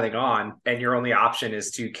keeps piling on, and your only option is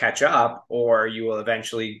to catch up, or you will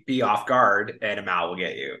eventually be off guard and a Mal will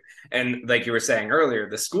get you. And like you were saying earlier,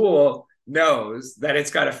 the school knows that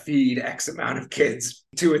it's got to feed X amount of kids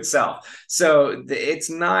to itself. So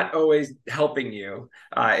it's not always helping you.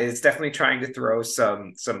 It's definitely trying to throw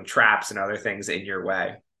some traps and other things in your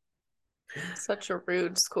way. Such a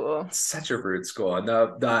rude school. Such a rude school. And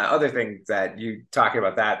the other thing that you talking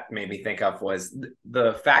about that made me think of was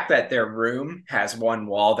the fact that their room has one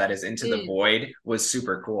wall that is into the void was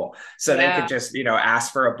super cool. So they could just,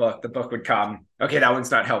 ask for a book. The book would come. Okay, that one's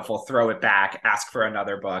not helpful. Throw it back. Ask for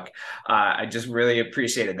another book. I just really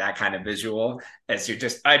appreciated that kind of visual. As you're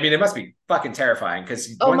just, I mean, it must be fucking terrifying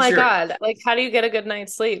because oh my god, like how do you get a good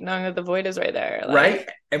night's sleep knowing that the void is right there? Like, right?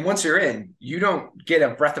 And once you're in, you don't get a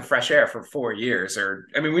breath of fresh air for 4 years. Or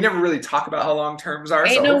I mean, we never really talk about how long terms are.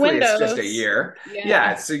 So hopefully it's just a year.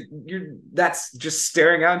 Yeah. So that's just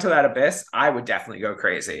staring out into that abyss. I would definitely go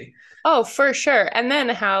crazy. Oh, for sure. And then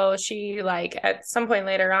how she like at some point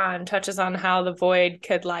later on touches on how the void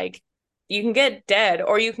could like, you can get dead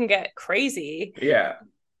or you can get crazy. Yeah.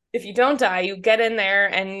 If you don't die, you get in there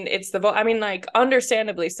and it's the void. I mean, like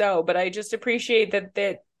understandably so, but I just appreciate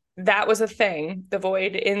that was a thing, the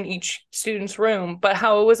void in each student's room, but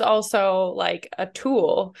how it was also like a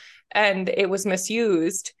tool and it was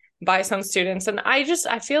misused by some students. And I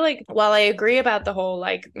feel like while I agree about the whole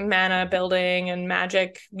like mana building and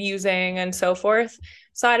magic using and so forth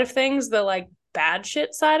side of things, the like bad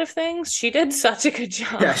shit side of things, she did such a good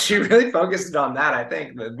job. Yeah, she really focused on that. I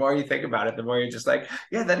think the more you think about it, the more you're just like,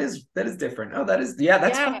 yeah, that is different. Oh, that's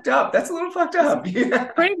fucked up. That's a little fucked up. Yeah.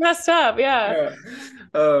 Pretty messed up. Yeah.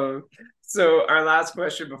 So our last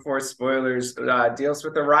question before spoilers deals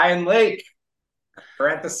with Orion Lake.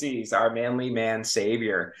 Parentheses, our manly man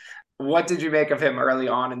savior. What did you make of him early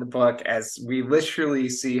on in the book as we literally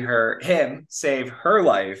see him save her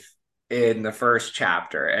life in the first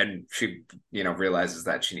chapter, and she, realizes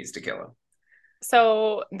that she needs to kill him?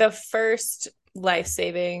 So the first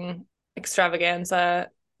life-saving extravaganza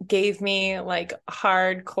gave me like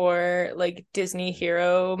hardcore like Disney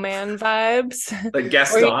hero man vibes. Like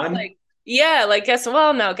Gaston?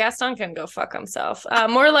 Gaston can go fuck himself.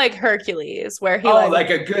 More like Hercules, where he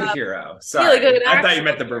like a good hero. Sorry, I thought you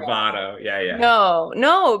meant the bravado. Yeah.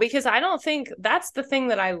 No, because I don't think that's the thing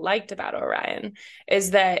that I liked about Orion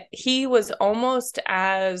is that he was almost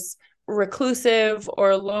as reclusive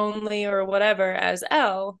or lonely or whatever as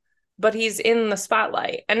Elle, but he's in the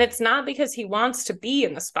spotlight, and it's not because he wants to be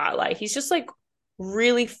in the spotlight. He's just like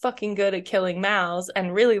really fucking good at killing Mals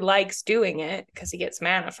and really likes doing it because he gets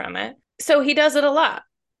mana from it. So he does it a lot.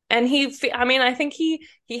 And I think he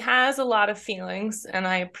has a lot of feelings, and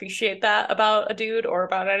I appreciate that about a dude or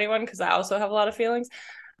about anyone because I also have a lot of feelings.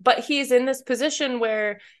 But he's in this position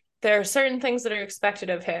where there are certain things that are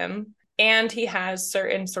expected of him, and he has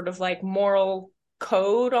certain sort of like moral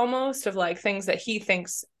code almost of like things that he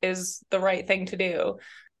thinks is the right thing to do,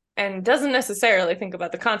 and doesn't necessarily think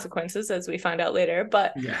about the consequences, as we find out later,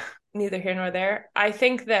 but neither here nor there. I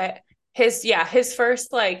think that his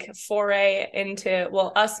first like foray into,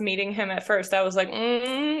 us meeting him at first, I was like,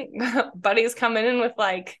 Buddy's coming in with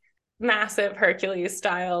like massive Hercules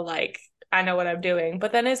style, like, I know what I'm doing,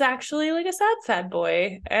 but then is actually like a sad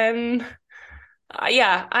boy. And I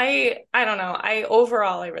don't know. I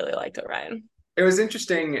really liked Orion. It was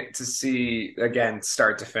interesting to see, again,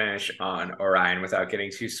 start to finish on Orion without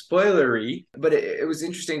getting too spoilery, but it was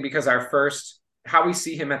interesting because how we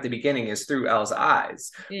see him at the beginning is through Elle's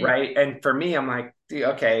eyes, right? And for me, I'm like,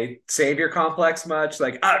 okay, savior complex much?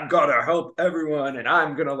 Like, I've got to help everyone, and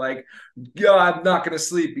I'm going to I'm not going to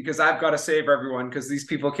sleep because I've got to save everyone because these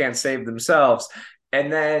people can't save themselves. And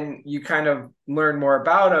then you kind of learn more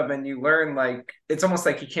about him, and you learn like it's almost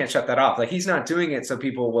like he can't shut that off. Like he's not doing it so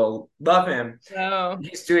people will love him. No.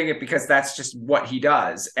 He's doing it because that's just what he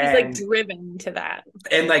does. He's like driven to that.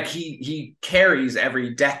 And like he carries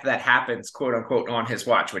every death that happens, quote unquote, on his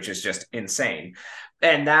watch, which is just insane.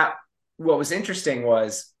 And what was interesting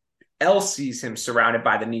was Elle sees him surrounded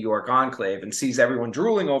by the New York enclave and sees everyone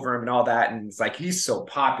drooling over him and all that. And it's like, he's so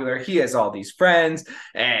popular. He has all these friends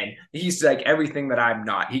and he's like everything that I'm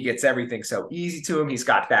not. He gets everything so easy to him. He's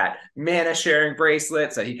got that mana sharing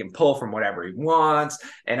bracelet so he can pull from whatever he wants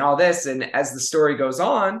and all this. And as the story goes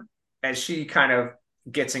on, as she kind of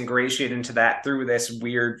gets ingratiated into that through this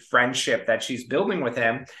weird friendship that she's building with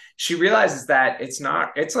him, she realizes that it's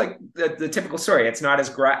like the typical story. It's not as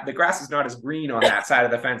the grass is not as green on that side of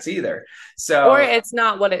the fence either. So, or it's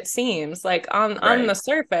not what it seems like on the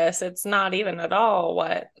surface. It's not even at all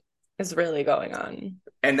what is really going on.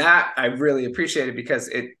 And that I really appreciated because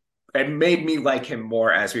it made me like him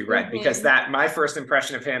more as we read, because that my first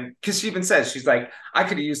impression of him, because she even says, she's like, I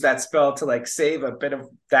could have used that spell to like save a bit of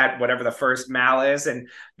that, whatever the first mal is. And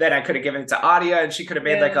then I could have given it to Adia and she could have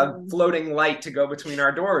made like a floating light to go between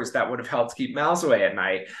our doors that would have helped keep mals away at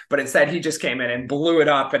night. But instead he just came in and blew it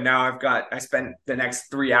up. And now I spent the next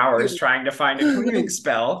 3 hours trying to find a cleaning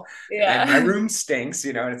spell and my room stinks,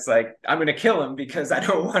 and it's like, I'm going to kill him because I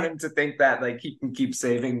don't want him to think that like he can keep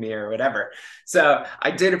saving me or whatever. So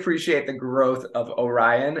I did appreciate the growth of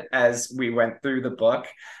Orion as we went through the book,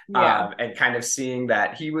 and kind of seeing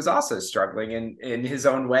that he was also struggling in his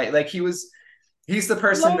own way. Like he's the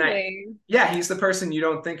person he's the person you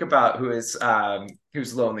don't think about who's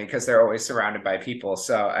lonely, because they're always surrounded by people.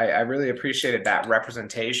 So I really appreciated that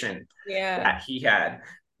representation that he had.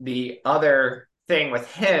 The other thing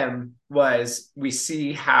with him was we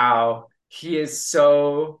see how he is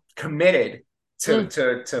so committed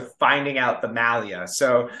to finding out the Malia.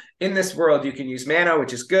 So in this world, you can use mana,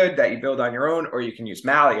 which is good, that you build on your own, or you can use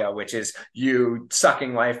Malia, which is you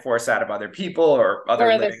sucking life force out of other people or other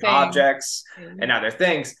living objects and other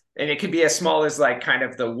things. And it can be as small as like kind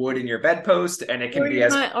of the wood in your bedpost, and it can be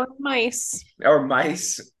mice,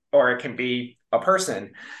 or it can be a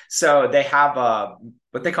person. So they have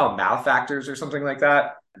what they call malefactors or something like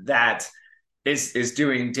that, that is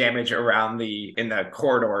doing damage around in the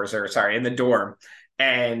corridors, or sorry, in the dorm.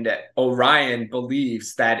 And Orion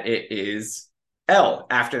believes that it is Elle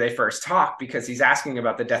after they first talk, because he's asking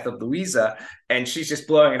about the death of Louisa and she's just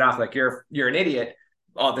blowing it off like, you're an idiot,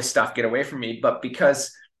 all this stuff, get away from me. But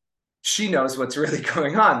because she knows what's really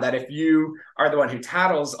going on, that if you are the one who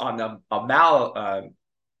tattles on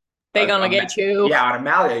they're gonna get you. Yeah, on a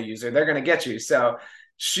Malia user, they're gonna get you. So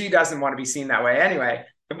she doesn't want to be seen that way anyway.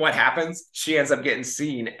 What happens? She ends up getting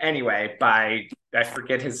seen anyway by, I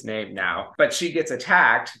forget his name now, but she gets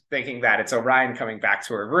attacked thinking that it's Orion coming back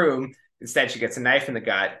to her room. Instead, she gets a knife in the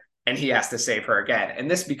gut and he has to save her again. And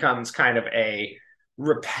this becomes kind of a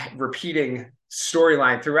repeating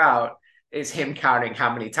storyline throughout, is him counting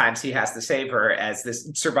how many times he has to save her, as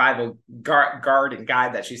this survival guard and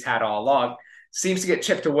guide that she's had all along seems to get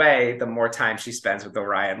chipped away the more time she spends with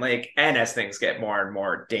Orion Lake, and as things get more and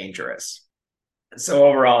more dangerous. So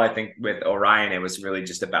overall, I think with Orion, it was really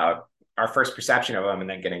just about our first perception of him and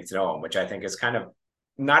then getting to know him, which I think is kind of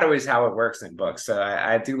not always how it works in books. So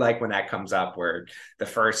I do like when that comes up, where the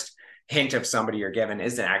first hint of somebody you're given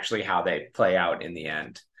isn't actually how they play out in the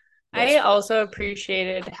end. I also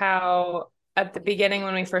appreciated how at the beginning,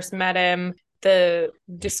 when we first met him, the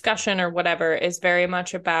discussion or whatever is very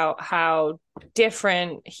much about how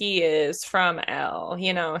different he is from Elle.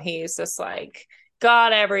 He's just like,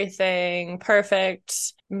 got everything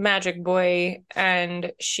perfect magic boy,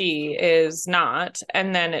 and she is not.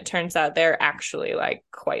 And then it turns out they're actually like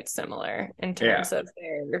quite similar in terms of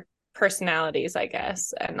their personalities, I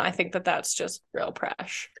guess. And I think that that's just real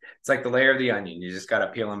fresh. It's like the layer of the onion, you just got to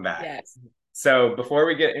peel them back. So before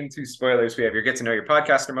we get into spoilers, we have your get to know your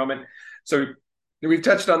podcaster moment. So we've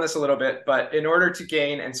touched on this a little bit, but in order to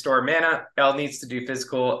gain and store mana, Elle needs to do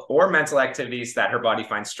physical or mental activities that her body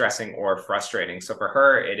finds stressing or frustrating. So for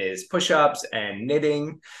her, it is push-ups and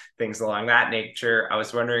knitting, things along that nature. I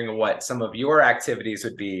was wondering what some of your activities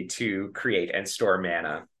would be to create and store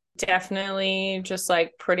mana. Definitely just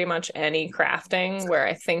like pretty much any crafting where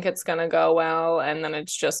I think it's going to go well, and then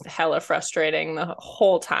it's just hella frustrating the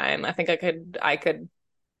whole time. I think I could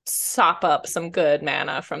sop up some good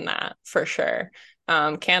mana from that for sure.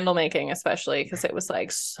 Candle making especially, because it was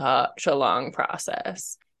like such a long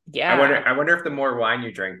process. I wonder if the more wine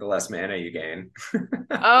you drink, the less mana you gain.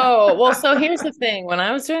 Oh, well, so here's the thing. When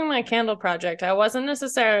I was doing my candle project, I wasn't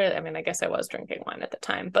necessarily, I guess I was drinking wine at the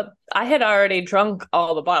time, but I had already drunk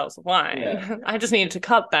all the bottles of wine. I just needed to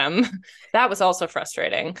cut them. That was also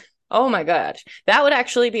frustrating. Oh my God. That would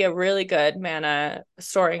actually be a really good mana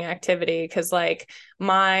storing activity, because like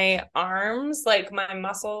my arms, like my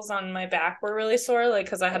muscles on my back were really sore, like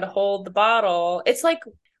because I had to hold the bottle. It's like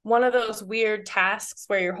one of those weird tasks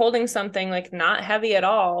where you're holding something like not heavy at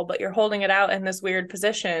all, but you're holding it out in this weird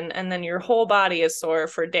position, and then your whole body is sore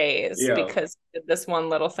for days because of this one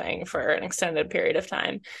little thing for an extended period of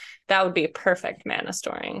time. That would be perfect mana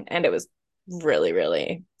storing. And it was really,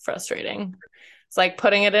 really frustrating. It's like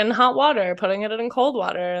putting it in hot water, putting it in cold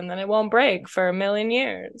water, and then it won't break for a million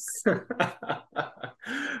years.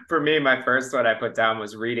 For me, my first one I put down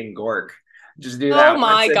was reading Gork. Just do that. Oh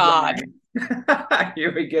my God.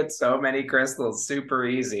 You would get so many crystals super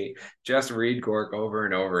easy. Just read Gork over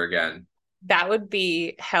and over again. That would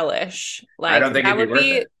be hellish. Like, I don't think that it'd be would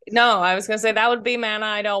worth it. No, I was gonna say that would be mana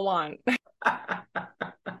I don't want.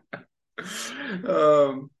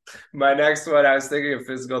 My next one, I was thinking of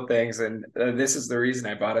physical things, and this is the reason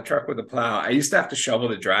I bought a truck with a plow. I used to have to shovel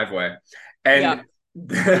the driveway, and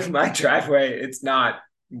my driveway, it's not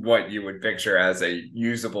what you would picture as a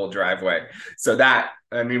usable driveway. So that,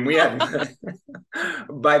 I mean, we had,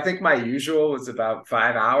 but I think my usual was about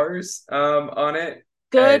 5 hours on it.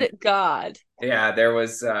 Good God. Yeah, there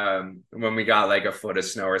was when we got like a foot of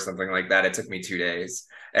snow or something like that, it took me 2 days.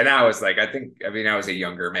 And I was like, I was a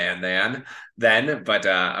younger man then, but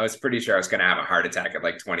I was pretty sure I was going to have a heart attack at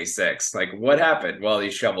like 26. Like, what happened? Well, he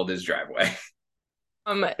shoveled his driveway.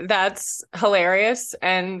 That's hilarious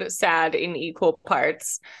and sad in equal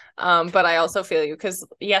parts. But I also feel you, because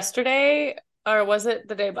yesterday, or was it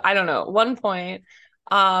the day? I don't know. At one point,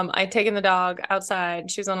 I'd taken the dog outside.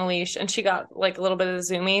 She was on a leash and she got like a little bit of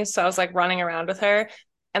the zoomies. So I was like running around with her,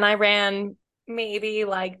 and I ran maybe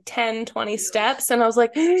like 10-20 steps, and I was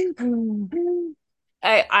like,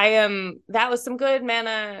 that was some good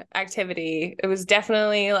mana activity. It was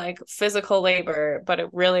definitely like physical labor, but it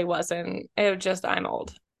really wasn't. It was just, I'm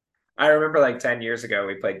old. I remember like 10 years ago,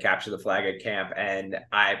 we played Capture the Flag at camp, and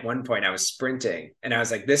at one point I was sprinting, and I was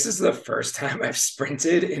like, this is the first time I've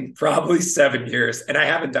sprinted in probably 7 years, and I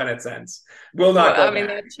haven't done it since. Will not go back.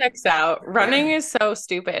 That checks out. Running is so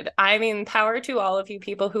stupid. I mean, power to all of you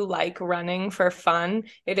people who like running for fun.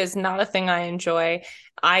 It is not a thing I enjoy.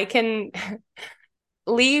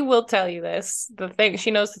 Lee will tell you this. She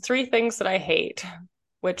knows the 3 things that I hate,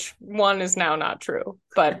 which one is now not true,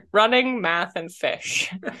 but running, math, and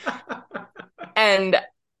fish. And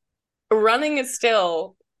running is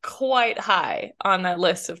still quite high on that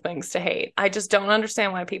list of things to hate. I just don't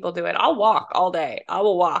understand why people do it. I'll walk all day. I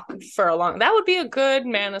will walk for a long. That would be a good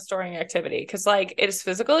mana storing activity, because like it is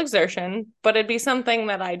physical exertion, but it'd be something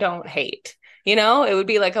that I don't hate. You know, it would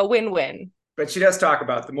be like a win-win. But she does talk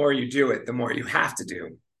about the more you do it, the more you have to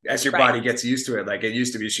do as your body gets used to it. Like it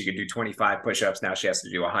used to be she could do 25 push-ups. Now she has to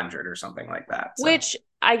do 100 or something like that. So. Which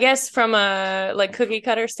I guess from a like cookie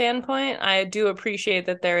cutter standpoint, I do appreciate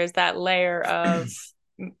that there is that layer of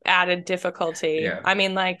added difficulty. Yeah. I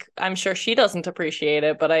mean, like, I'm sure she doesn't appreciate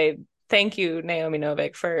it, but I thank you, Naomi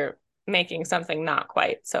Novik, for making something not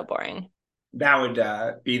quite so boring. That would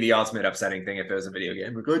be the ultimate upsetting thing if it was a video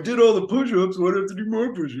game. Like, I did all the push-ups, what do I have to do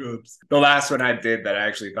more push-ups? The last one I did that I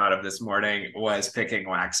actually thought of this morning was picking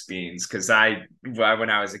wax beans, because when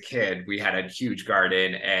I was a kid, we had a huge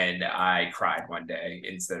garden, and I cried one day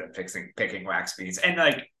instead of picking wax beans. And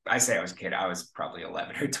like I say, I was a kid, I was probably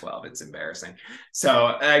 11 or 12. It's embarrassing. So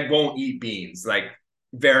I won't eat beans, like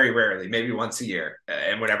very rarely, maybe once a year.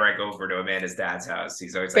 And whenever I go over to Amanda's dad's house,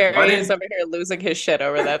 he's always like, Barry is over here losing his shit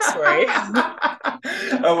over that story.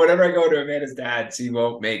 Whenever I go to Amanda's dad's, he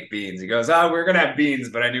won't make beans. He goes, we're gonna have beans,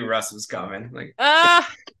 but I knew Russ was coming. Like,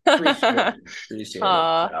 appreciate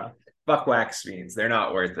it. Fuck wax beans, they're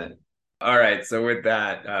not worth it. All right, so with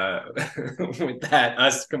that,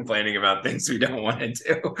 us complaining about things we don't want to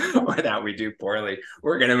do or that we do poorly,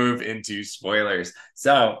 we're going to move into spoilers.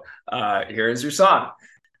 So here's your song.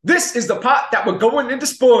 This is the pot that we're going into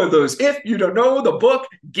spoilers. If you don't know the book,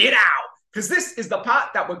 get out. Because this is the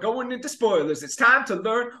pot that we're going into spoilers. It's time to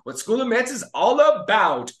learn what Scholomance is all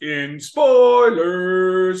about in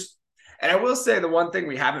spoilers. And I will say the one thing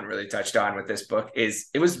we haven't really touched on with this book is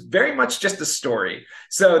it was very much just a story.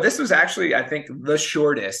 So this was actually, I think, the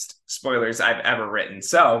shortest spoilers I've ever written.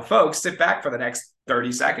 So folks, sit back for the next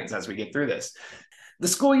 30 seconds as we get through this. The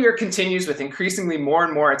school year continues with increasingly more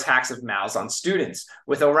and more attacks of mals on students,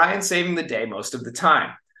 with Orion saving the day most of the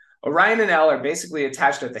time. Orion and Elle are basically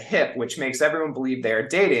attached at the hip, which makes everyone believe they are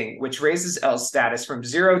dating, which raises Elle's status from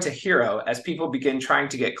 0 to hero as people begin trying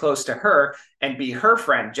to get close to her and be her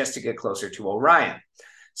friend just to get closer to Orion.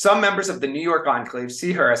 Some members of the New York Enclave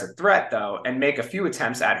see her as a threat, though, and make a few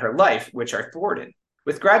attempts at her life, which are thwarted.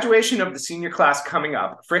 With graduation of the senior class coming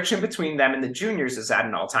up, friction between them and the juniors is at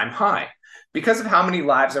an all-time high. Because of how many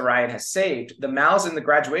lives Orion has saved, the mals in the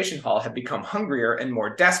graduation hall have become hungrier and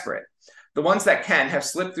more desperate. The ones that can have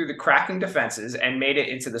slipped through the cracking defenses and made it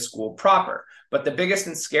into the school proper, but the biggest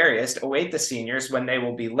and scariest await the seniors when they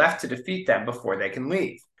will be left to defeat them before they can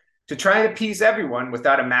leave. To try and appease everyone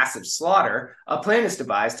without a massive slaughter, a plan is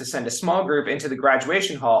devised to send a small group into the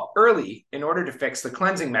graduation hall early in order to fix the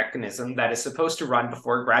cleansing mechanism that is supposed to run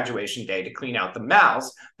before graduation day to clean out the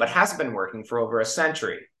mouths, but hasn't been working for over a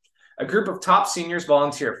century. A group of top seniors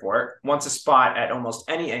volunteer for it, once a spot at almost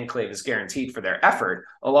any enclave is guaranteed for their effort,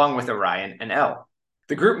 along with Orion and Elle.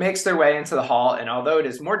 The group makes their way into the hall, and although it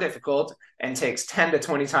is more difficult and takes 10 to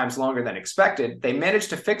 20 times longer than expected, they manage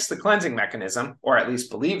to fix the cleansing mechanism, or at least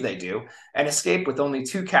believe they do, and escape with only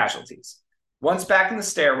 2 casualties. Once back in the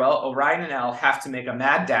stairwell, Orion and Elle have to make a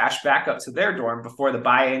mad dash back up to their dorm before the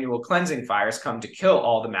biannual cleansing fires come to kill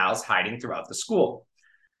all the mouths hiding throughout the school.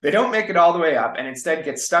 They don't make it all the way up and instead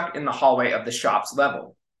get stuck in the hallway of the shop's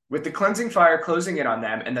level. With the cleansing fire closing in on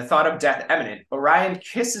them and the thought of death imminent, Orion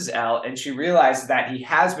kisses Elle and she realizes that he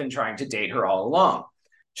has been trying to date her all along.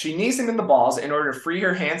 She knees him in the balls in order to free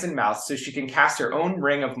her hands and mouth so she can cast her own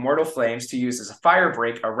ring of mortal flames to use as a fire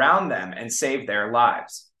break around them and save their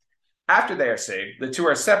lives. After they are saved, the two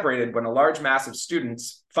are separated when a large mass of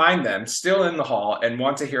students find them still in the hall and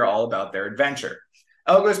want to hear all about their adventure.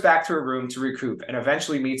 Elle goes back to her room to recoup and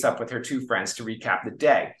eventually meets up with her 2 friends to recap the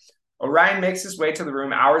day. Orion makes his way to the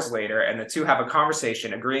room hours later, and the two have a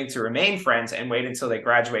conversation, agreeing to remain friends and wait until they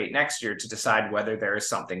graduate next year to decide whether there is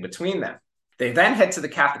something between them. They then head to the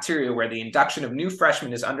cafeteria where the induction of new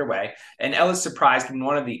freshmen is underway, and Elle is surprised when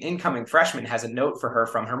one of the incoming freshmen has a note for her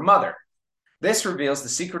from her mother. This reveals the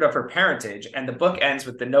secret of her parentage, and the book ends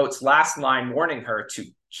with the note's last line warning her to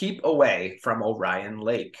keep away from Orion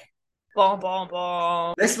Lake. Bom, bom,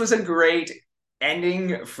 bom. This was a great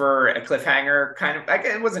ending for a cliffhanger, kind of. Like,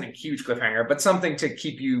 it wasn't a huge cliffhanger, but something to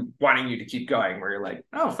keep you wanting you to keep going, where you're like,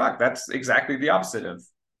 oh, fuck, that's exactly the opposite of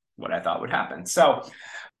what I thought would happen. So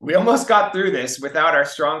we almost got through this without our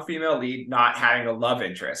strong female lead not having a love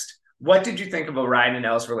interest. What did you think of Orion and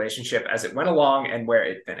Elle's relationship as it went along and where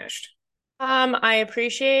it finished? I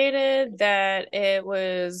appreciated that it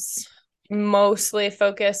was mostly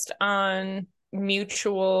focused on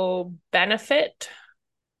mutual benefit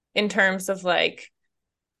in terms of like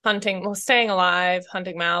hunting, well, staying alive,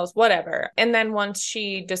 hunting mouths, whatever. And then once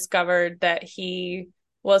she discovered that he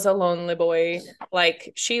was a lonely boy,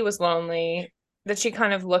 like she was lonely, that she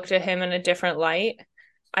kind of looked at him in a different light.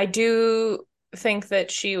 I do think that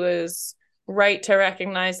she was right to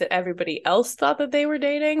recognize that everybody else thought that they were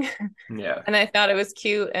dating. Yeah. And I thought it was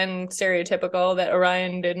cute and stereotypical that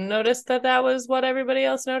Orion didn't notice that that was what everybody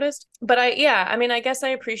else noticed. But I guess I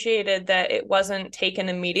appreciated that it wasn't taken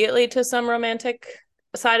immediately to some romantic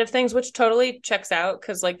side of things, which totally checks out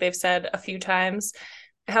because like they've said a few times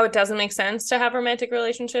how it doesn't make sense to have romantic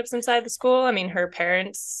relationships inside the school. I mean, her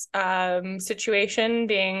parents' situation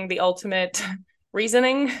being the ultimate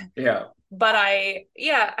reasoning. Yeah. But I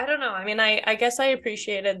don't know. I mean, I guess I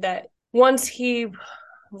appreciated that once he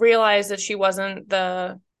realized that she wasn't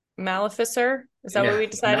the Maleficer, is that what we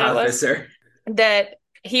decided Maleficer. It was? That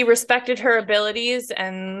he respected her abilities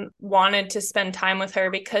and wanted to spend time with her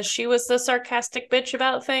because she was the sarcastic bitch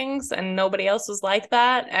about things and nobody else was like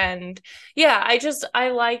that. And yeah, I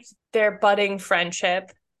liked their budding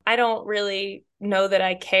friendship. I don't really know that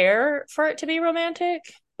I care for it to be romantic.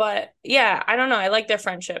 But yeah, I don't know. I like their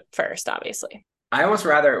friendship first, obviously. I almost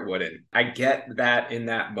rather it wouldn't. I get that in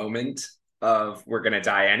that moment of we're going to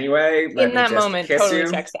die anyway. In that moment, totally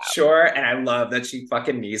checks out. Sure. And I love that she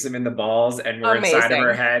fucking knees him in the balls and we're inside of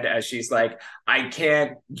her head as she's like, I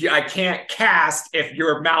can't cast if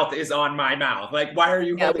your mouth is on my mouth. Like, why are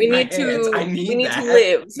you holding my hands? I need we need to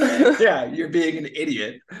live. Yeah, you're being an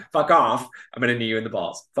idiot. Fuck off. I'm going to knee you in the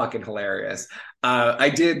balls. Fucking hilarious. I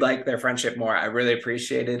did like their friendship more. I really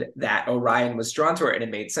appreciated that Orion was drawn to her, and it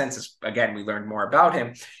made sense. As, again, we learned more about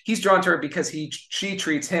him. He's drawn to her because she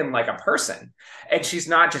treats him like a person, and she's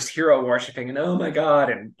not just hero worshiping and oh my god,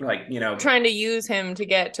 and like trying to use him to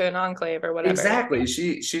get to an enclave or whatever. Exactly.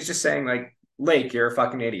 She's just saying like, Lake, you're a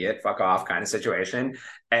fucking idiot, fuck off kind of situation.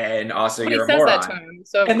 And also you're a moron. He says that to him,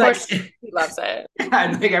 so of course he loves it.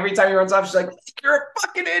 And like every time he runs off, she's like, you're a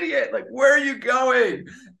fucking idiot. Like, where are you going?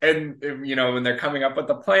 And when they're coming up with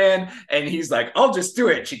the plan, and he's like, I'll just do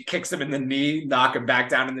it. She kicks him in the knee, knock him back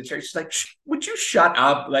down in the chair. She's like, would you shut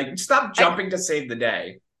up? Like, stop jumping to save the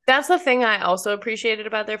day. That's the thing I also appreciated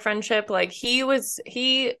about their friendship. Like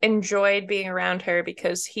he enjoyed being around her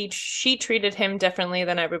because she treated him differently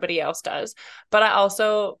than everybody else does. But I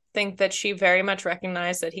also think that she very much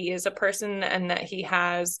recognized that he is a person and that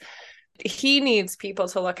he needs people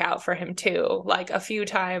to look out for him too. Like a few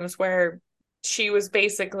times where she was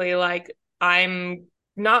basically like, I'm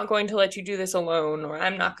not going to let you do this alone, or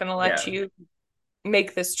I'm not going to let Yeah. you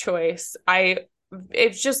make this choice.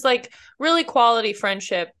 It's just like really quality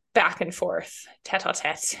friendship back and forth, tete a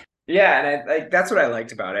tete. Yeah, and I like that's what I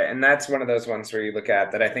liked about it. And that's one of those ones where you look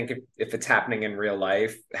at that I think if it's happening in real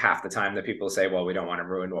life, half the time that people say, well, we don't want to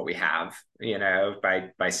ruin what we have,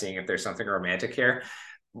 by seeing if there's something romantic here.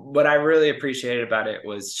 What I really appreciated about it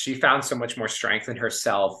was she found so much more strength in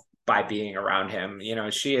herself by being around him.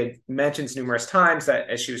 She had mentions numerous times that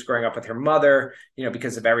as she was growing up with her mother,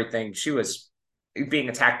 because of everything, she was being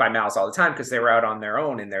attacked by mouths all the time because they were out on their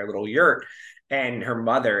own in their little yurt. And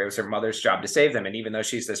it was her mother's job to save them. And even though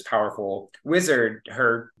she's this powerful wizard,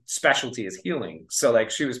 her specialty is healing. So like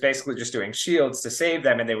she was basically just doing shields to save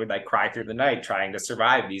them, and they would like cry through the night trying to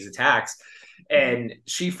survive these attacks. And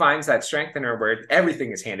she finds that strength in her where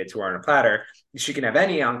everything is handed to her on a platter. She can have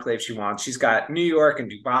any enclave she wants. She's got New York and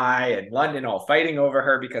Dubai and London all fighting over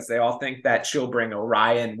her because they all think that she'll bring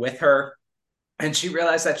Orion with her. And she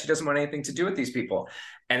realized that she doesn't want anything to do with these people.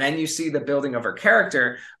 And then you see the building of her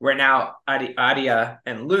character, where now Adia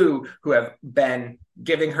and Lou, who have been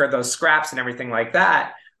giving her those scraps and everything like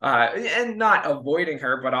that, and not avoiding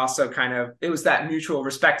her, but also kind of, it was that mutual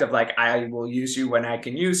respect of like, I will use you when I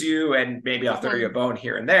can use you, and maybe I'll throw you a bone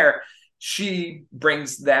here and there. She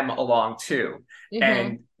brings them along too.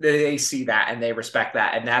 And they see that and they respect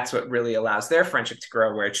that. And that's what really allows their friendship to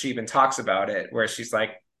grow, where she even talks about it, where she's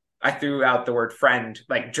like, I threw out the word friend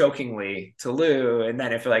like jokingly to Lou, and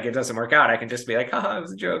then if like it doesn't work out, I can just be like, "Haha, it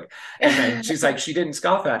was a joke." And then she's like, she didn't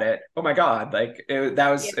scoff at it. Oh my god,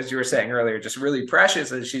 that was, as you were saying earlier, just really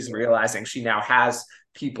precious as she's realizing she now has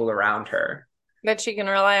people around her that she can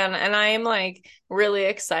rely on. And I am like really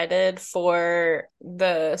excited for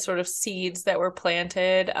the sort of seeds that were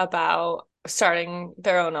planted about starting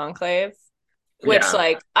their own enclave. Which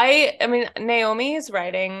like I mean Naomi's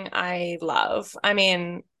writing I love. I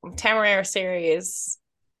mean Temeraire series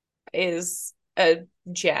is a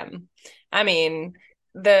gem. I mean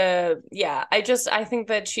I think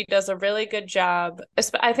that she does a really good job.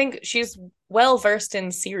 I think she's well versed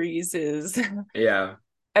in series. Yeah.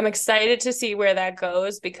 I'm excited to see where that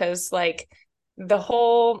goes, because like the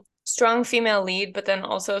whole strong female lead, but then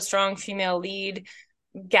also strong female lead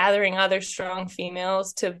gathering other strong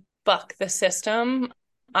females to buck the system,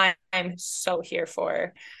 I'm so here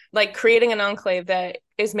for. Like creating an enclave that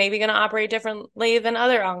is maybe going to operate differently than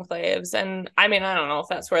other enclaves. And I mean, I don't know if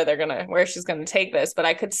that's where she's going to take this, but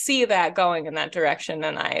I could see that going in that direction,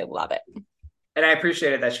 and I love it. And I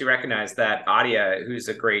appreciated that she recognized that Adia, who's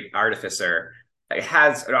a great artificer,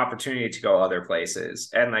 has an opportunity to go other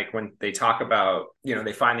places. And like when they talk about,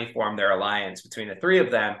 they finally form their alliance between the three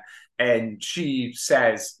of them, and she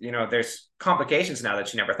says, there's complications now that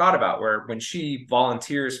she never thought about, where when she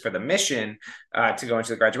volunteers for the mission to go into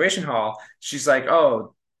the graduation hall, she's like,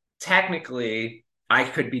 oh, technically I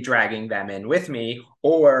could be dragging them in with me,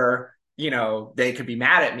 or they could be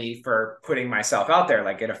mad at me for putting myself out there.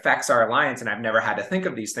 Like it affects our alliance, and I've never had to think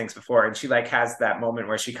of these things before. And she like has that moment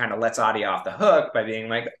where she kind of lets Adia off the hook by being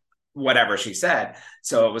like, whatever she said.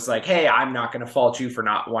 So it was like, hey, I'm not going to fault you for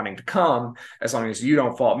not wanting to come, as long as you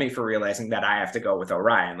don't fault me for realizing that I have to go with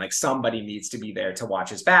Orion. Like somebody needs to be there to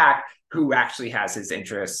watch his back, who actually has his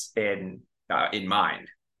interests in mind.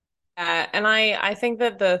 And I think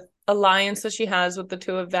that the alliance that she has with the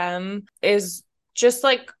two of them is just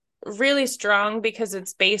like really strong, because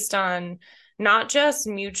it's based on not just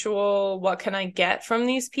mutual, what can I get from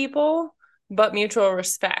these people, but mutual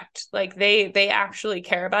respect. Like they actually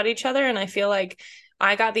care about each other. And I feel like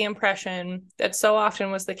I got the impression that so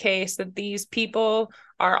often was the case that these people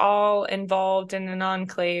are all involved in an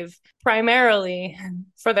enclave primarily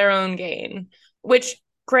for their own gain, which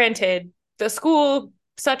granted, the school,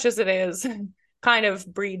 such as it is, kind of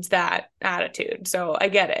breeds that attitude. So I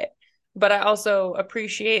get it. But I also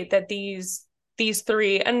appreciate that these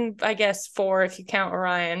three, and I guess four if you count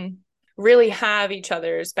Orion, really have each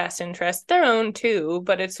other's best interests, their own too,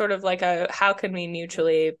 but it's sort of like a how can we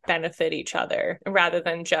mutually benefit each other rather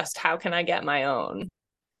than just how can I get my own.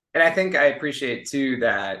 And I think I appreciate too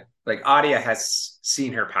that like Adia has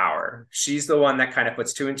seen her power. She's the one that kind of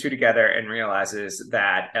puts two and two together and realizes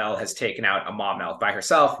that Elle has taken out a mom elf by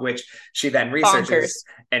herself, which she then researches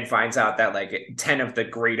and finds out that like 10 of the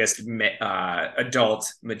greatest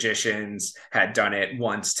adult magicians had done it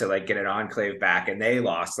once to like get an enclave back, and they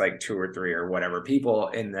lost like 2 or 3 or whatever people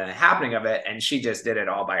in the happening of it, and she just did it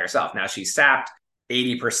all by herself. Now she sapped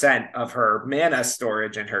 80% of her mana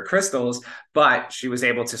storage and her crystals, but she was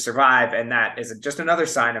able to survive. And that is just another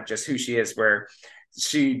sign of just who she is, where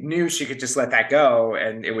she knew she could just let that go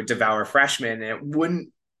and it would devour freshmen. And it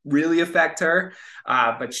wouldn't really affect her.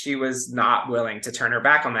 But she was not willing to turn her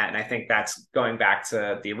back on that. And I think that's going back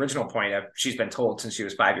to the original point of she's been told since she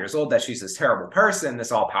was 5 years old that she's this terrible person,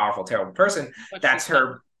 this all powerful, terrible person. But That's she's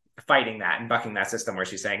her fighting that and bucking that system where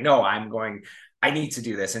she's saying, no, I need to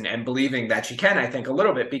do this, and believing that she can, I think, a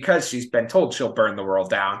little bit because she's been told she'll burn the world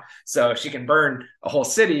down. So if she can burn a whole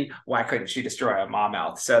city, why couldn't she destroy a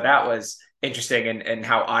Mammoth? So that was interesting. And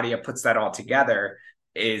how Adia puts that all together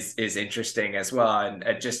is interesting as well. And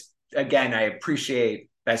just, again, I appreciate,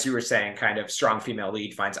 as you were saying, kind of strong female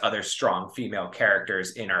lead finds other strong female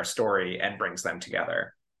characters in our story and brings them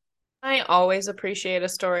together. I always appreciate a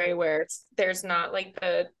story where there's not like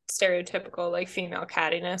the stereotypical like female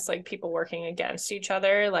cattiness, like people working against each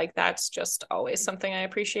other. Like that's just always something I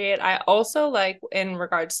appreciate. I also like, in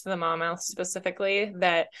regards to the Monmouth specifically,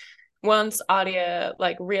 that once Adia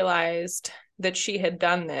like realized that she had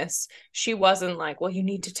done this, she wasn't like, well, you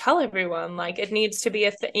need to tell everyone, like it needs to be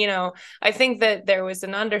I think that there was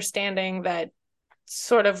an understanding that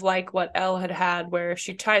sort of like what Elle had, where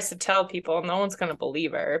she tries to tell people, no one's going to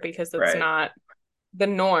believe her because it's not the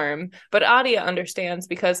norm. But Adia understands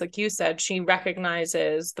because, like you said, she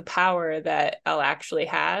recognizes the power that Elle actually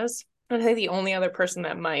has. And I think the only other person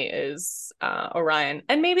that might is Orion,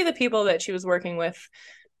 and maybe the people that she was working with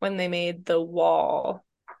when they made the wall.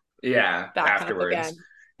 Yeah, back afterwards. Up again.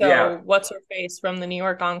 So what's her face from the New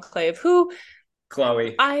York Enclave? Who?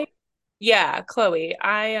 Chloe. Chloe.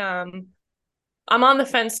 I'm on the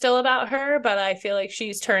fence still about her, but I feel like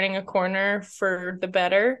she's turning a corner for the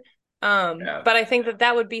better. But I think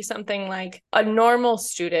that would be something like a normal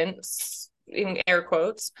student, in air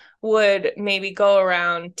quotes, would maybe go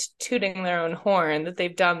around tooting their own horn that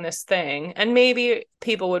they've done this thing. And maybe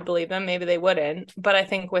people would believe them, maybe they wouldn't. But I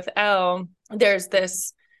think with Elle, there's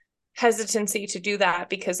this hesitancy to do that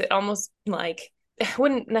because it almost like, it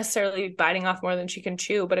wouldn't necessarily be biting off more than she can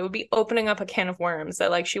chew, but it would be opening up a can of worms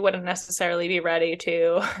that like she wouldn't necessarily be ready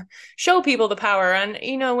to show people the power. And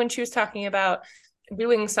when she was talking about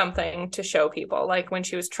doing something to show people, like when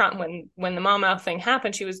she was trying, when the Monmouth thing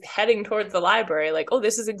happened, she was heading towards the library like, oh,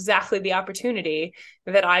 this is exactly the opportunity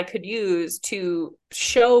that I could use to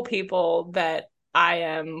show people that I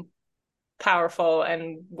am powerful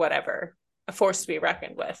and whatever, a force to be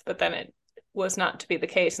reckoned with. But then it was not to be the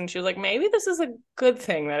case, and she was like, maybe this is a good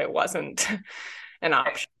thing that it wasn't an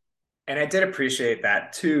option. And I did appreciate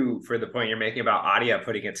that too, for the point you're making about Adia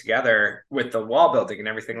putting it together with the wall building and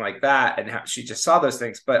everything like that, and how she just saw those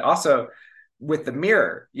things. But also with the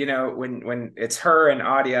mirror, when it's her and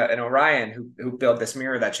Adia and Orion who build this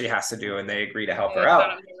mirror that she has to do, and they agree to help her out.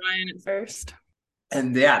 Thought it was Orion at first.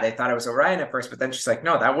 And they thought it was Orion at first, but then she's like,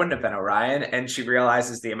 no, that wouldn't have been Orion. And she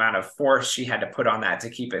realizes the amount of force she had to put on that to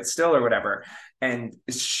keep it still or whatever. And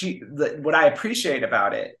what I appreciate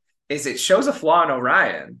about it is it shows a flaw in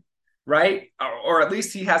Orion, right? Or at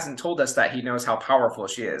least he hasn't told us that he knows how powerful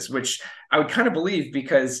she is, which I would kind of believe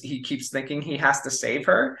because he keeps thinking he has to save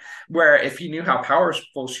her. Where if he knew how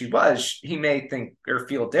powerful she was, he may think or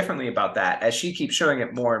feel differently about that, as she keeps showing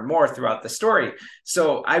it more and more throughout the story.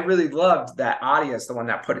 So I really loved that Adia is the one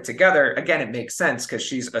that put it together. Again, it makes sense because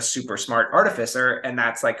she's a super smart artificer, and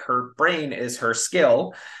that's like her brain is her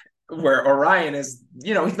skill. Where Orion is,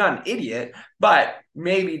 he's not an idiot, but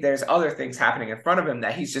maybe there's other things happening in front of him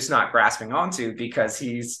that he's just not grasping onto because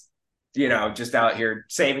he's, just out here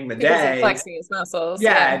saving the day. He's flexing his muscles.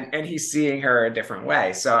 Yeah. And he's seeing her a different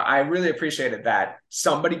way. So I really appreciated that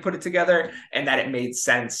somebody put it together and that it made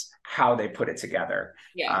sense how they put it together.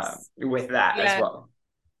 Yes. With that as well.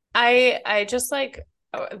 I just like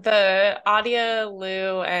the Adia,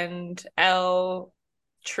 Lou, and Elle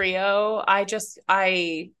trio. I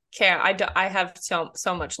have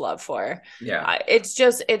so much love for.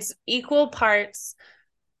 It's equal parts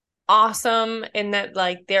awesome in that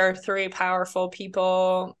like there are three powerful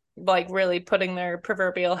people like really putting their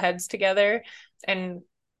proverbial heads together and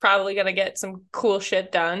probably gonna get some cool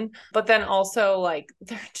shit done. But then also like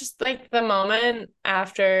they're just like the moment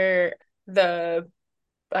after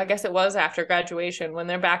I guess it was after graduation when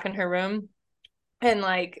they're back in her room. And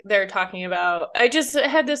like they're talking about, I just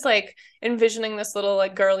had this like envisioning this little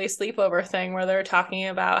like girly sleepover thing where they're talking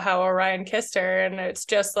about how Orion kissed her, and it's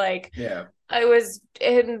just like, I was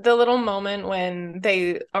in the little moment when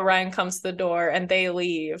Orion comes to the door and they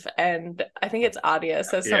leave, and I think it's Adia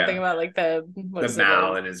says something about like the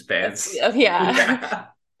mal in his pants. Yeah.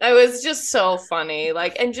 It was just so funny,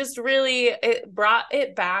 like, and just really it brought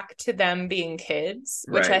it back to them being kids,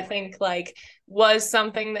 which I think like was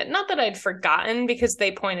something that, not that I'd forgotten because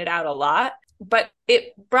they pointed out a lot, but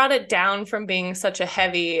it brought it down from being such a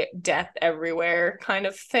heavy death everywhere kind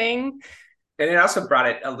of thing. And it also brought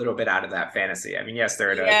it a little bit out of that fantasy. I mean, yes,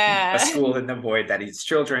 they're at a Yeah. school in the void that eats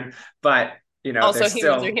children, but they're Also, humans are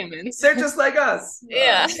still humans. they're just like us,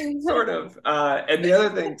 Yeah. sort of. And the other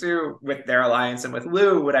thing too, with their alliance and with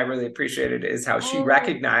Lou, what I really appreciated is how she Oh.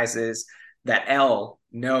 recognizes that Elle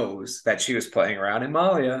knows that she was playing around in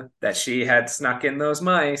Malia, that she had snuck in those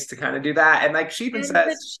mice to kind of do that, and like she even And that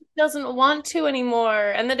says, she doesn't want to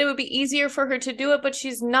anymore, and that it would be easier for her to do it, but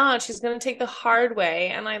she's not. She's going to take the hard way,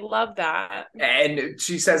 and I love that. and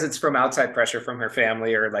she says it's from outside pressure from her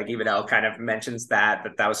family, or like even Elle kind of mentions that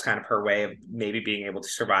was kind of her way of maybe being able to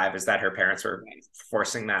survive, is that her parents were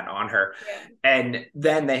forcing that on her. Yeah. And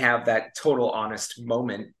then they have that total honest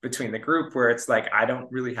moment between the group where it's like, I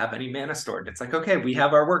don't really have any mana stored. It's like, okay, we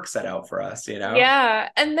have our work set out for us, Yeah.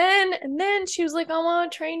 And then she was like, I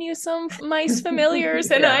want to train you some mice familiars.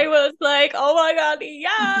 And Yeah. I was like, oh my God,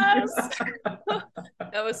 yes.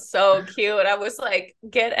 That was so cute. I was like,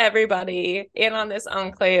 get everybody in on this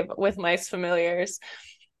enclave with mice familiars.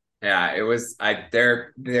 Yeah, it was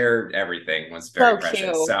their everything was very So precious.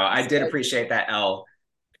 cute. So I did So appreciate that Elle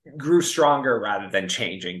grew stronger rather than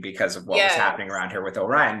changing because of what was yeah. happening around her with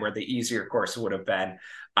Orion, where the easier course would have been,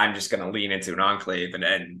 I'm just going to lean into an enclave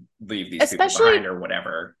and leave these people Especially behind or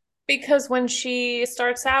whatever. because when she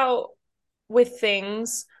starts out with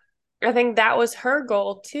things, I think that was her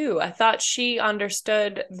goal too. I thought she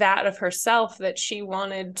understood that of herself, that she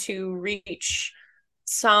wanted to reach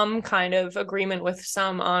some kind of agreement with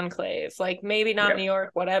some enclave, like maybe not Yep. New York,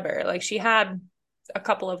 whatever. Like she had a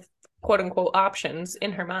couple of quote unquote options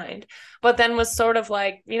in her mind, but then was sort of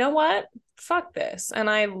like, you know what? Fuck this. And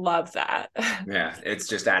I love that. Yeah, it's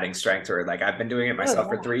just adding strength to her. Like, I've been doing it Oh, myself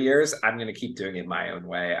for yeah. 3 years. I'm going to keep doing it my own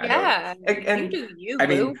way. I don't, Yeah. You and do you, I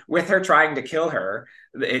boo. mean, with her trying to kill her,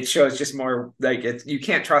 it shows just more like you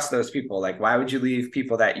can't trust those people. Like, why would you leave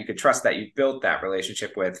people that you could trust, that you built that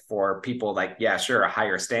relationship with, for people like, yeah, sure, a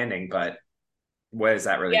higher standing, but what is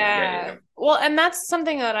that really going to get Yeah. you? Well, and that's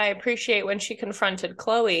something that I appreciate when she confronted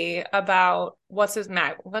Chloe about what's his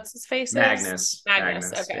face is? Magnus.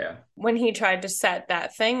 Okay. Yeah. When he tried to set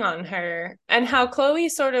that thing on her, and how Chloe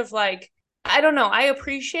sort of like, I don't know, I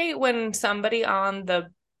appreciate when somebody on the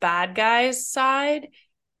bad guy's side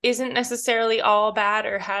isn't necessarily all bad,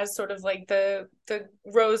 or has sort of like the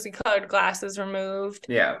rosy colored glasses removed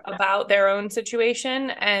Yeah. about their own situation.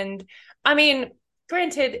 And I mean,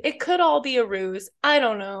 granted, it could all be a ruse. I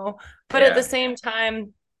don't know. But at the same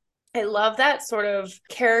time, I love that sort of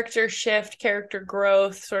character shift, character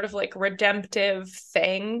growth, sort of like redemptive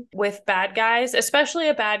thing with bad guys, especially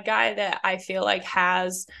a bad guy that I feel like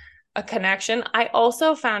has a connection. I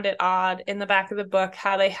also found it odd in the back of the book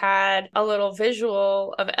how they had a little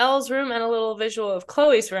visual of Elle's room and a little visual of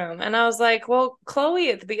Chloe's room. And I was like, well,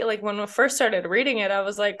 Chloe at the beginning, like when we first started reading it, I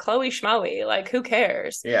was like, Chloe Schmoey, like who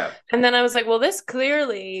cares? Yeah. And then I was like, well, this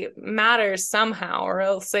clearly matters somehow, or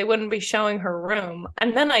else they wouldn't be showing her room.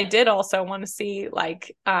 And then I did also want to see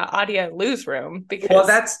like Adia Lou's room, because Well,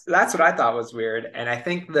 that's what I thought was weird, and I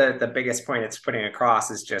think the biggest point it's putting across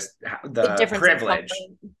is just the the difference in privilege.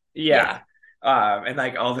 comfort. Yeah. And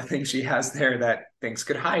like all the things she has there that things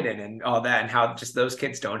could hide in and all that, and how just those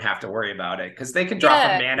kids don't have to worry about it because they can drop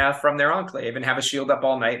a mana from their enclave and have a shield up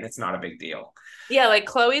all night, and it's not a big deal. Yeah, like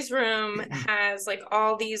Chloe's room has like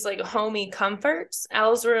all these like homey comforts.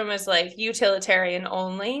 Elle's room is like utilitarian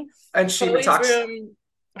only. And she Chloe's talks. room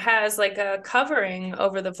has like a covering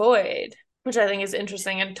over the void, which I think is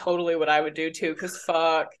interesting and totally what I would do too, because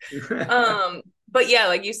fuck. But yeah,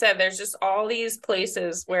 like you said, there's just all these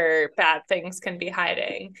places where bad things can be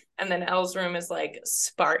hiding. And then Elle's room is like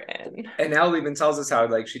Spartan. And Elle even tells us how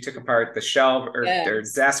like she took apart the shelf or their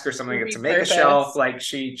desk or something to make a shelf. Like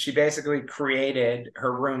she basically created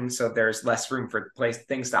her room so there's less room for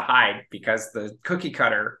things to hide, because the cookie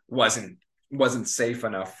cutter wasn't safe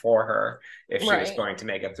enough for her if she was going to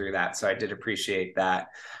make it through that. So I did appreciate that.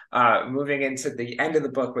 Moving into the end of the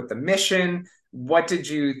book with the mission, what did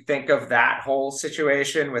you think of that whole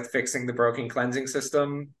situation with fixing the broken cleansing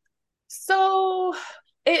system? So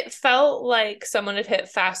it felt like someone had hit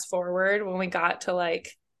fast forward when we got to like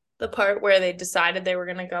the part where they decided they were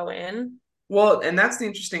going to go in. Well, and that's the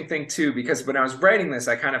interesting thing too, because when I was writing this,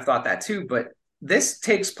 I kind of thought that too, but this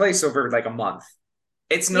takes place over like a month.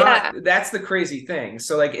 It's not, that's the crazy thing.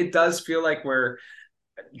 So like, it does feel like we're,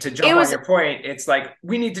 to jump on your point, it's like,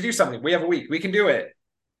 we need to do something. We have a week, we can do it.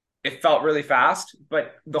 It felt really fast,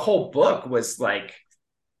 but the whole book was like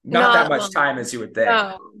not that much time as you would think.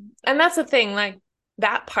 No. And that's the thing, like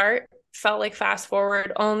that part felt like fast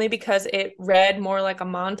forward only because it read more like a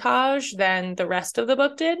montage than the rest of the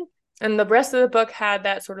book did. And the rest of the book had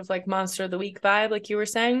that sort of like monster of the week vibe, like you were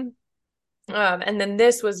saying. And then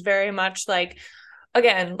this was very much like,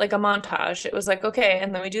 again, like a montage. It was like, okay,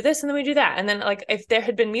 and then we do this and then we do that. And then like if there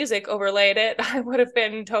had been music overlaid it, I would have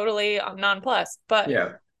been totally nonplussed. But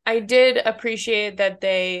Yeah. I did appreciate that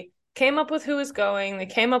they came up with who was going, they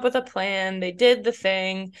came up with a plan, they did the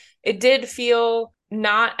thing. It did feel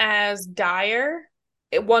not as dire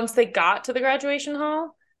once they got to the graduation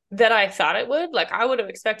hall that I thought it would. Like I would have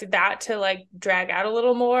expected that to like drag out a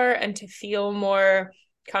little more and to feel more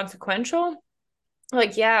consequential.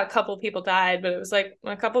 Like, yeah, a couple people died, but it was like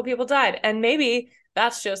a couple people died. And maybe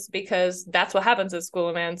that's just because that's what happens at School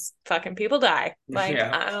of Mance. Fucking people die. Like,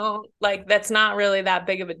 Yeah. I don't like that's not really that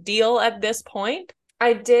big of a deal at this point.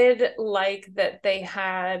 I did like that they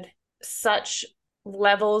had such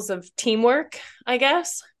levels of teamwork, I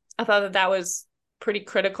guess. I thought that that was pretty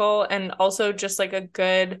critical and also just like a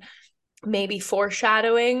good maybe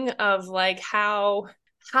foreshadowing of like how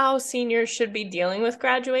seniors should be dealing with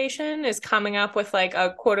graduation is coming up with like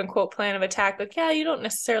a quote unquote plan of attack. Like, yeah, you don't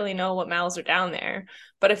necessarily know what mouths are down there,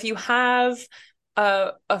 but if you have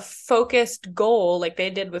a focused goal like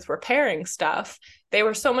they did with repairing stuff, they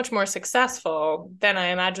were so much more successful than I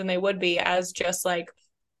imagine they would be as just like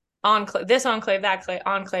enclave, this enclave, that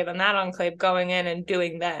enclave, and that enclave going in and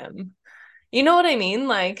doing them. You know what I mean?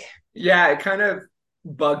 Like, Yeah, it kind of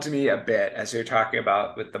bugged me a bit as you're talking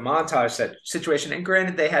about with the montage situation. And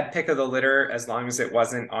granted, they had pick of the litter as long as it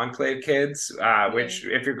wasn't enclave kids, which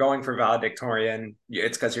if you're going for valedictorian,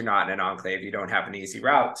 it's because you're not in an enclave. You don't have an easy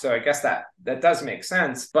route. So I guess that does make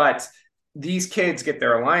sense. But these kids get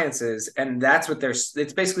their alliances, and that's what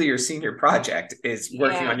it's basically your senior project is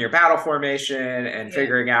working on your battle formation and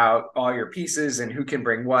figuring out all your pieces and who can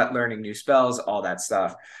bring what, learning new spells, all that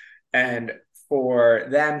stuff. And for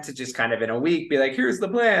them to just kind of in a week be like, here's the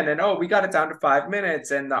plan, and oh, we got it down to 5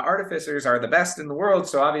 minutes, and the artificers are the best in the world,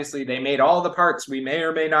 so obviously they made all the parts we may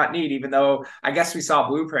or may not need, even though I guess we saw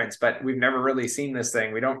blueprints, but we've never really seen this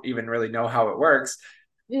thing. We don't even really know how it works.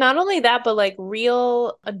 not only that, but like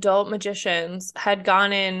real adult magicians had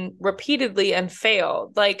gone in repeatedly and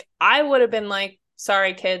failed. Like I would have been like,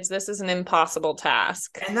 sorry kids, this is an impossible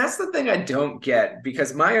task. And that's the thing I don't get,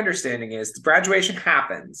 because my understanding is graduation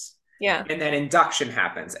happens, Yeah. and then induction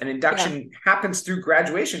happens, and induction happens through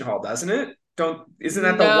graduation hall, doesn't it? Isn't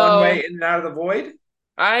that the No. one way in and out of the void?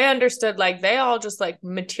 I understood like they all just like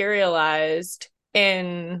materialized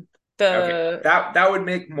in the Okay, that would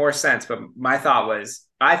make more sense. But my thought was,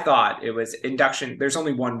 I thought it was induction. There's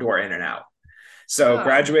only one door in and out. So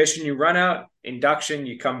graduation, you run out. Induction,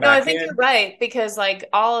 you come No, I back think in. you're right because like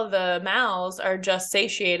all of the mouths are just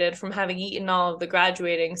satiated from having eaten all of the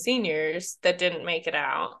graduating seniors that didn't make it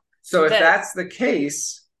out. So if that's the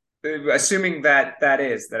case, assuming that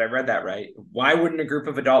I read that right, why wouldn't a group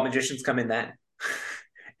of adult magicians come in then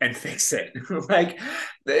and fix it? Like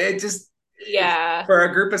it just for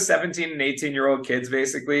a group of 17 and 18-year-old kids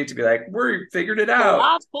basically to be like, we figured it out.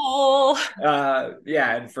 And well,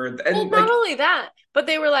 not only that, but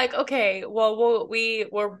they were like, okay, well,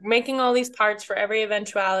 we're making all these parts for every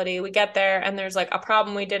eventuality. We get there and there's like a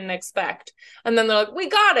problem we didn't expect. And then they're like, we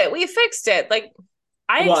got it, we fixed it. Like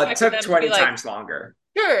it took 20 times longer.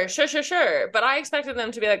 Sure. But I expected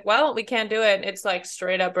them to be like, well, we can't do it. It's like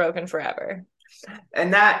straight up broken forever.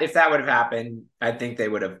 And that, if that would have happened, I think they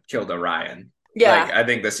would have killed Orion. Yeah. Like, I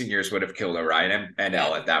think the seniors would have killed Orion and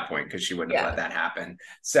Elle at that point because she wouldn't have let that happen.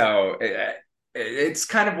 So it's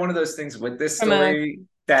kind of one of those things with this story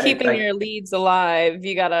that keeping your leads alive,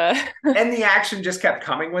 you gotta. And the action just kept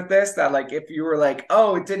coming with this. That like if you were like,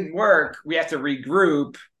 oh, it didn't work, we have to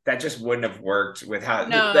regroup. That just wouldn't have worked with how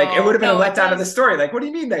like it would have been a letdown of the story. Like, what do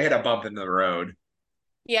you mean they hit a bump in the road?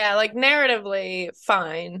 Yeah, like narratively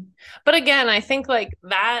fine. But again, I think like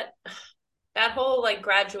that whole like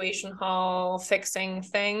graduation hall fixing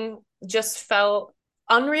thing just felt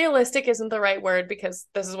unrealistic isn't the right word because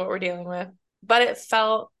this is what we're dealing with, but it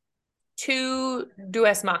felt too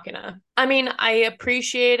deus machina. I mean, I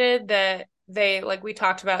appreciated that they, like we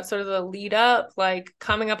talked about, sort of the lead up, like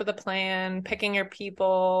coming up with a plan, picking your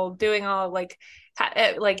people, doing all like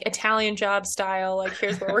Italian Job style, like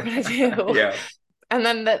here's what we're gonna do. Yeah. And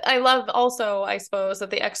then that I love also, I suppose,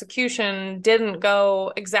 that the execution didn't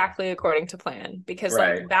go exactly according to plan because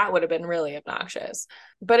like that would have been really obnoxious.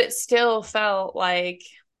 But it still felt like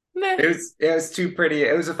meh. It was too pretty.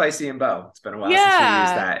 It was a feisty and bow. It's been a while since we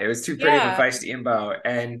used that. It was too pretty of a feisty and bow.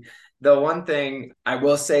 And the one thing I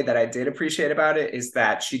will say that I did appreciate about it is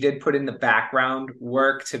that she did put in the background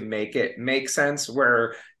work to make it make sense,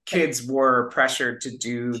 where kids were pressured to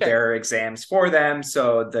do Sure. their exams for them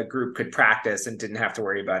so the group could practice and didn't have to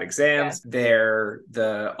worry about Yeah. exams.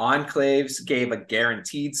 The enclaves gave a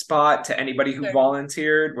guaranteed spot to anybody who Sure.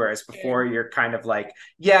 volunteered, whereas before Sure. you're kind of like,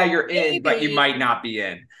 yeah, you're in, but you might Maybe. not be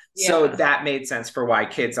in. So Yeah. that made sense for why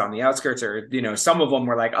kids on the outskirts are, some of them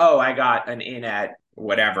were like, oh, I got an in at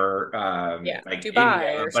whatever, Yeah. like India,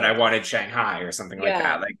 Dubai or but I something. wanted Shanghai or something like Yeah.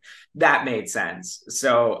 that. Like that made sense.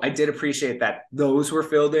 So I did appreciate that those were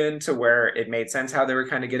filled in to where it made sense how they were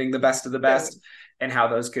kind of getting the best of the Sure. best and how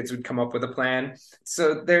those kids would come up with a plan.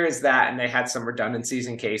 So there is that. And they had some redundancies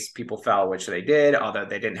in case people fell, which they did, although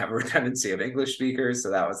they didn't have a redundancy of English speakers.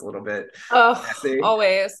 So that was a little bit Oh, messy.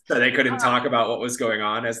 always. So they couldn't Um, talk about what was going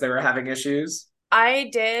on as they were having issues. I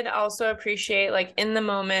did also appreciate like in the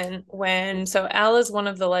moment when so Elle is one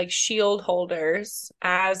of the like shield holders,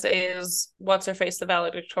 as is what's her face, the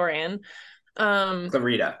valedictorian. Um,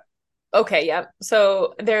 Clarita. okay, yep.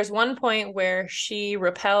 So there's one point where she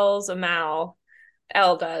repels a Mal,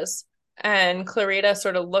 Elle does, and Clarita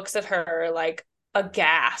sort of looks at her like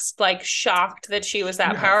aghast, like shocked that she was You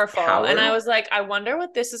that have powerful. And I power? was like, I wonder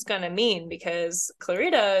what this is going to mean because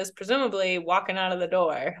Clarita is presumably walking out of the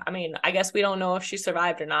door. I mean, I guess we don't know if she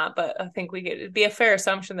survived or not, but I think it'd be a fair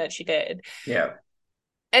assumption that she did. Yeah.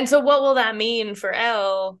 And so, what will that mean for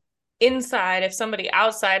Elle inside if somebody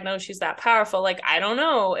outside knows she's that powerful? Like, I don't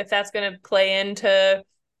know if that's going to play into,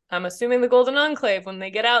 I'm assuming, the Golden Enclave when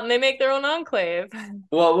they get out and they make their own enclave.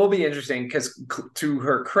 Well, it will be interesting because, to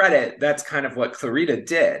her credit, that's kind of what Clarita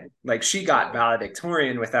did. Like, she got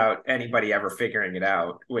valedictorian without anybody ever figuring it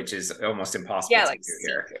out, which is almost impossible Yeah, to like do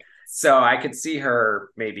here. secret. So I could see her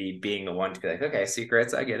maybe being the one to be like, okay,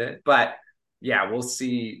 secrets, I get it. But yeah, we'll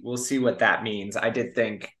see. We'll see what that means. I did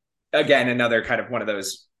think, again, another kind of one of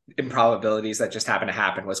those improbabilities that just happened to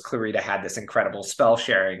happen was Clarita had this incredible spell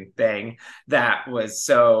sharing thing that was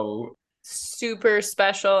so Super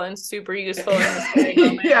special and super useful in this very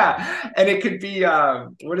moment. yeah, and it could be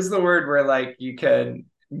what is the word where like you can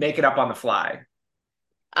make it up on the fly.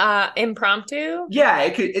 Impromptu, Yeah,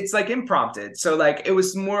 it's like impromptu, so like it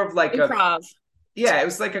was more of like a, improv. yeah, it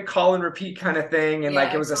was like a call and repeat kind of thing, and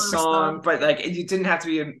like it Yeah, was a call song. song, but like it didn't have to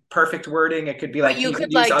be in perfect wording. It could be But like you you could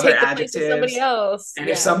could use like other take the place of somebody adjectives. else. And if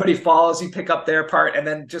Yeah. somebody falls, you pick up their part, and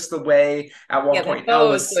then just the way at one Yeah, that point Elle goes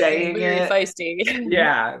was like saying very it, feisty.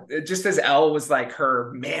 yeah, just as Elle was like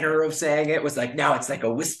her manner of saying it was like, now it's like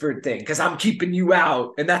a whispered thing because I'm keeping you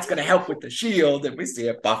out, and that's going to help with the shield. And we see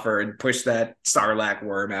it buffer and push that Sarlacc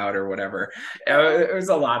worm out or whatever. It was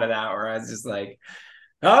a lot of that where I was just like,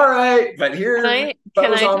 all right, but Can here, can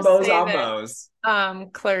bows I on just bows say on that bows.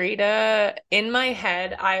 Clarita, in my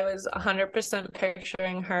head, I was 100%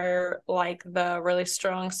 picturing her like the really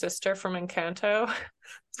strong sister from Encanto.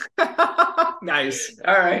 Nice.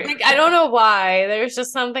 All right. Like, I don't know why. There's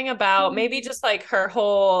just something about maybe just like her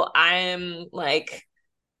whole I'm like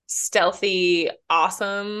stealthy,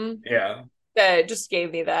 awesome Yeah, that just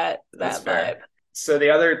gave me that's that vibe. fair. So the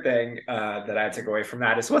other thing that I took away from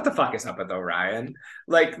that is what the fuck is up with Orion?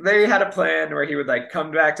 Like they had a plan where he would like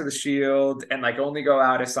come back to the shield and like only go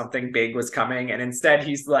out if something big was coming, and instead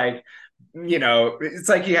he's like, it's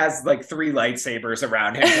like he has like three lightsabers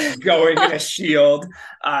around him just going in a shield,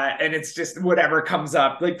 and it's just whatever comes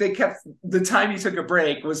up. Like they kept the time he took a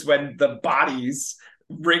break was when the bodies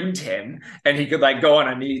ringed him and he could like go on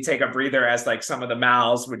a knee, take a breather as like some of the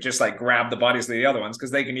mals would just like grab the bodies of the other ones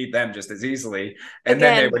because they can eat them just as easily, and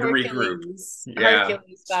then they Again, would regroup. Yeah, Hercules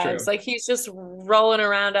it's true. vibes. Like he's just rolling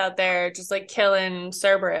around out there, just like killing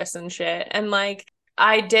Cerberus and shit. And like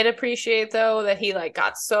I did appreciate though that he like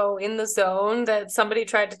got so in the zone that somebody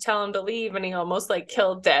tried to tell him to leave and he almost like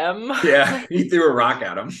killed them. Yeah, he threw a rock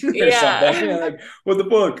at him or something. Yeah, Yeah. like with the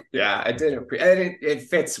book. Yeah, I did. And it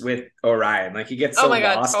fits with Orion. Like he gets Oh so my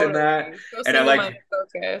God, lost in that, totally. So and I single minded like.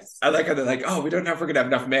 focus. I like how they're like, oh, we don't know if we're gonna have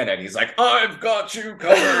enough mana, and he's like, I've got you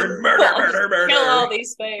covered. Murder, I'll murder, kill all murder.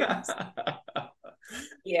 these things.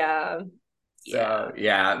 Yeah. Yeah. So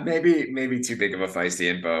yeah, maybe too big of a feisty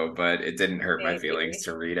info, but it didn't hurt my feelings Maybe.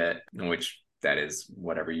 to read it, which that is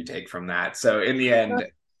whatever you take from that. So in the end,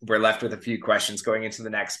 we're left with a few questions going into the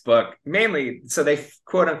next book. Mainly, so they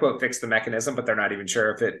quote unquote fixed the mechanism, but they're not even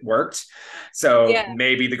sure if it worked. So Yeah.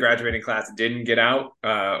 maybe the graduating class didn't get out,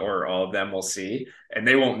 or all of them. We'll see, and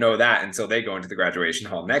they won't know that until they go into the graduation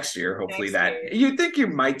hall next year. Hopefully, Next that year. you think you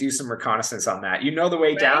might do some reconnaissance on that. You know the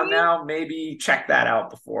way down Right? now. Maybe check that out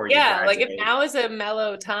before you Yeah, like if graduate. now is a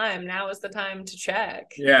mellow time, now is the time to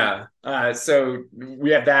check. Yeah. So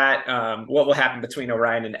we have that. What will happen between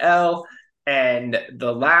Orion and Elle? And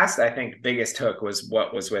the last, I think, biggest hook was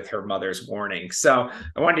what was with her mother's warning. So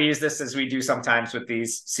I wanted to use this as we do sometimes with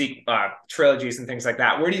these trilogies and things like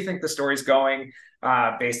that. Where do you think the story's going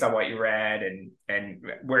based on what you read, and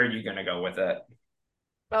where are you going to go with it?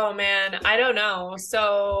 Oh man, I don't know.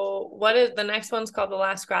 So what is the next one's called? The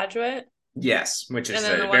Last Graduate? Yes, which And is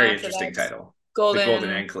then a the one very after interesting that's title. The Golden Golden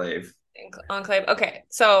Enclave. Enclave. Okay,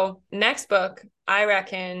 so next book, I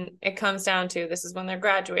reckon it comes down to, this is when they're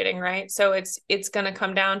graduating, right? So it's gonna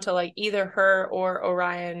come down to like either her or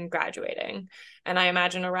Orion graduating. And I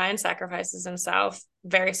imagine Orion sacrifices himself,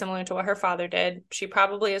 very similar to what her father did. She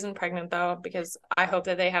probably isn't pregnant though, because I hope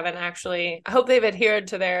that I hope they've adhered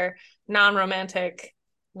to their non-romantic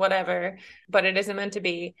whatever, but it isn't meant to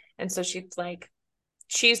be. And so she's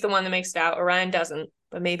the one that makes it out. Orion doesn't,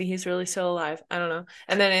 but maybe he's really still alive. I don't know.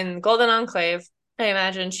 And then in Golden Enclave, I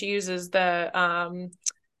imagine she uses the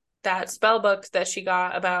that spell book that she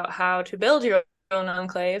got about how to build your own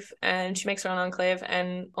enclave, and she makes her own enclave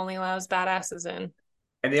and only allows badasses in.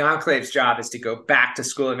 And the Enclave's job is to go back to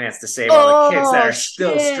School Advance to save all the kids that are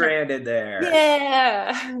still stranded there.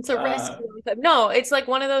 Yeah, it's a rescue enclave. No, it's like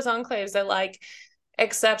one of those enclaves that like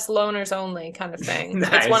accepts loners only kind of thing.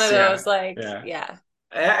 Nice, it's one of those yeah.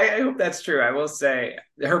 I hope that's true. I will say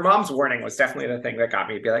her mom's warning was definitely the thing that got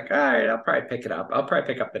me to be like, all right, I'll probably pick it up. I'll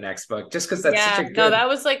probably pick up the next book just because that's such a good. No, that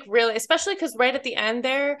was like really, especially because right at the end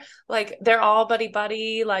there, like they're all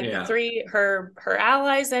buddy, like the three, her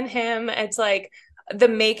allies and him. It's like the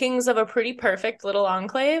makings of a pretty perfect little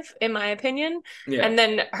enclave, in my opinion. Yeah. And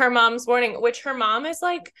then her mom's warning, which her mom is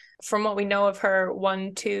like, from what we know of her,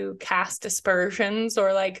 one to cast aspersions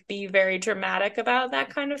or like be very dramatic about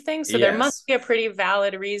that kind of thing. So there must be a pretty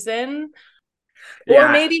valid reason. Yeah.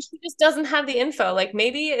 Or maybe she just doesn't have the info. Like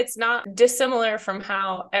maybe it's not dissimilar from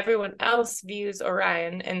how everyone else views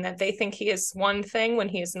Orion, and that they think he is one thing when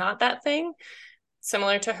he is not that thing,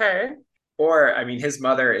 similar to her. Or, I mean, his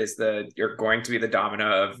mother is you're going to be the Domina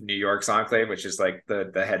of New York's Enclave, which is like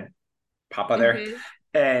the head papa there. Mm-hmm.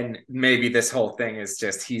 And maybe this whole thing is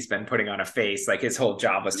just he's been putting on a face. Like his whole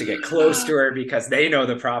job was to get close to her because they know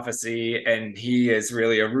the prophecy, and he is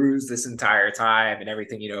really a ruse this entire time, and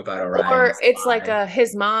everything you know about Orion. Or it's like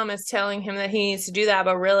his mom is telling him that he needs to do that,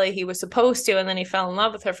 but really he was supposed to, and then he fell in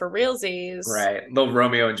love with her for realsies. Right. Little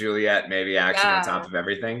Romeo and Juliet, maybe action on top of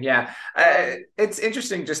everything. Yeah. It's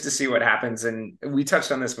interesting just to see what happens. And we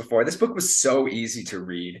touched on this before. This book was so easy to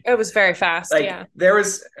read. It was very fast. Like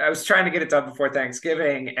I was trying to get it done before Thanksgiving,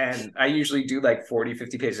 and I usually do like 40,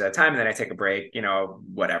 50 pages at a time, and then I take a break,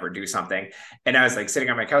 whatever, do something. And I was like sitting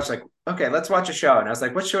on my couch, like, okay, let's watch a show. And I was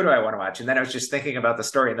like, what show do I want to watch? And then I was just thinking about the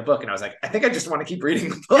story in the book, and I was like, I think I just want to keep reading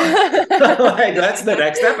the book. Like that's the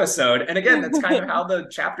next episode. And again, that's kind of how the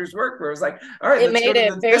chapters work, where it was like, all right, let's go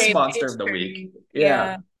to this monster of the week.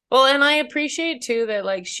 Yeah. Well, and I appreciate too that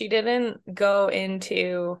like she didn't go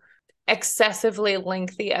into excessively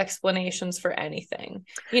lengthy explanations for anything,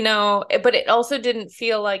 but it also didn't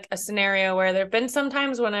feel like a scenario where there've been some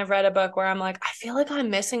times when I've read a book where I'm like, I feel like I'm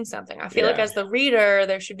missing something. I feel like as the reader,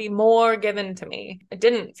 there should be more given to me. I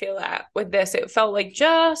didn't feel that with this. It felt like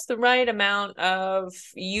just the right amount of,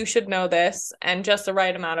 you should know this, and just the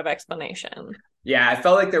right amount of explanation. Yeah, I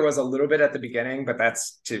felt like there was a little bit at the beginning, but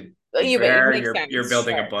that's you're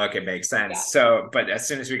building a book, it makes sense. Yeah. So, but as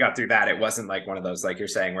soon as we got through that, it wasn't like one of those, like you're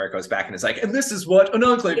saying, where it goes back and it's like, and this is what an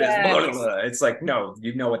enclave is. Blah, blah, blah. It's like, no,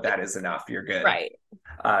 you know what that is enough. You're good. Right.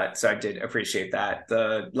 So I did appreciate that.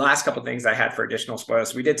 The last couple of things I had for additional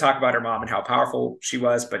spoilers, we did talk about her mom and how powerful she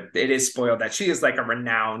was, but it is spoiled that she is like a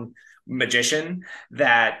renowned magician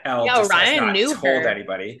that Elle just has not told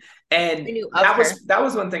anybody. And that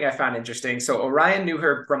was one thing I found interesting. So Orion knew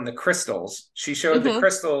her from the crystals. She showed the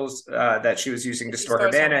crystals that she was using to store her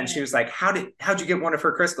mana, and she was like, how'd you get one of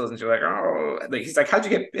her crystals? And she's like, oh, like he's like, how'd you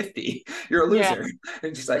get 50? You're a loser. Yeah.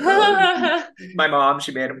 And she's like, oh, my mom,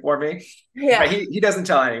 she made them for me. Yeah. But he doesn't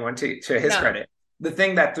tell anyone, to his credit. The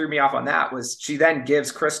thing that threw me off on that was she then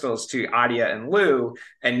gives crystals to Adia and Lou,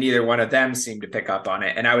 and neither one of them seemed to pick up on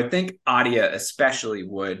it. And I would think Adia especially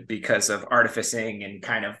would, because of artificing and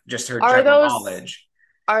kind of just her general knowledge.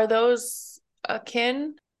 Are those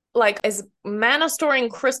akin? Like, is mana storing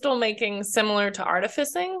crystal making similar to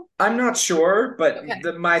artificing? I'm not sure, but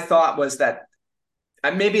my thought was that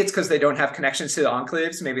maybe it's because they don't have connections to the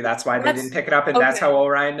enclaves. Maybe that's why they didn't pick it up, and that's how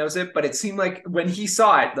Orion knows it. But it seemed like when he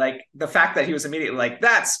saw it, like the fact that he was immediately like,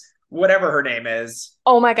 that's whatever her name is.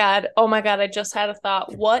 Oh my God. I just had a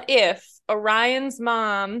thought. What if Orion's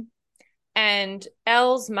mom and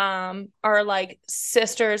Elle's mom are like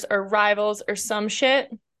sisters or rivals or some shit?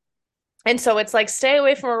 And so it's like, stay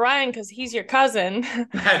away from Orion because he's your cousin.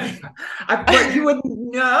 But he wouldn't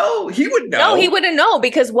know. He would know. No, he wouldn't know,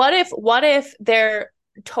 because what if they're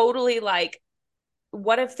totally like,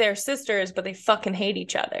 what if they're sisters but they fucking hate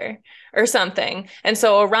each other or something? And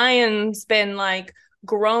so Orion's been like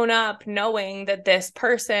grown up knowing that this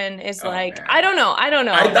person is like, man. I don't know.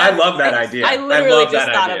 I love that idea. I literally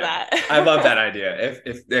just thought idea. of that. I love that idea.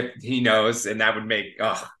 If he knows, and that would make,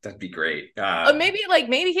 that'd be great.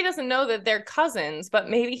 Maybe he doesn't know that they're cousins, but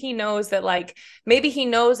maybe he knows that, like, maybe he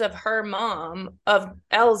knows of her mom, of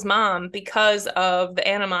Elle's mom, because of the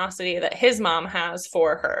animosity that his mom has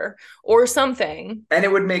for her or something. And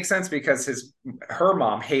it would make sense because her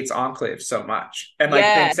mom hates Enclave so much, and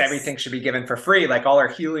thinks everything should be given for free. Like all her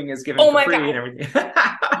healing is given for free and everything.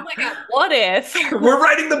 Oh my God. What if we're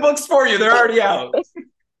writing the books for you? They're already out.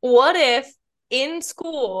 What if in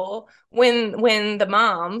school, when the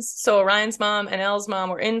moms, so Orion's mom and Elle's mom,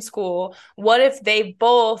 were in school, what if they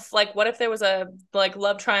both, like, what if there was a like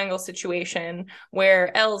love triangle situation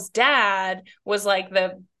where Elle's dad was like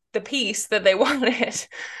the piece that they wanted,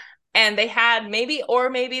 and they had maybe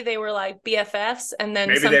they were like BFFs, and then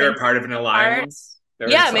maybe they were part of an alliance.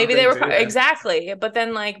 Yeah, maybe they were exactly. But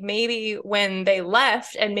then, like, maybe when they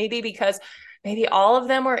left, and maybe because maybe all of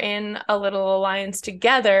them were in a little alliance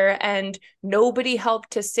together, and nobody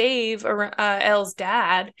helped to save Elle's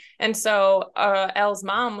dad, and so Elle's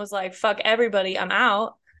mom was like, "Fuck everybody, I'm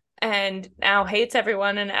out," and now hates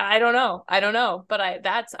everyone. And I don't know, but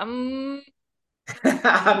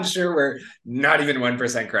I'm sure we're not even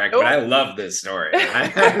 1% correct, but I love this story. I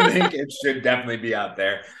think it should definitely be out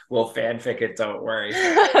there. We'll fanfic it, don't worry.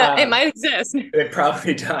 It might exist. It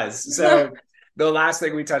probably does. So the last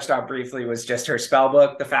thing we touched on briefly was just her spell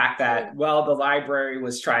book. The fact that, the library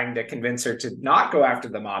was trying to convince her to not go after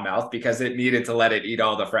the mom elf because it needed to let it eat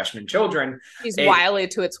all the freshman children. She's wily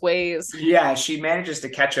to its ways. Yeah, she manages to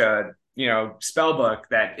catch a, spell book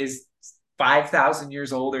that is 5,000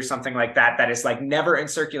 years old or something like that, that is like never in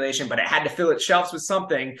circulation, but it had to fill its shelves with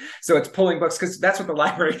something. So it's pulling books, because that's what the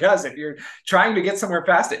library does. If you're trying to get somewhere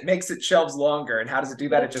fast, it makes its shelves longer. And how does it do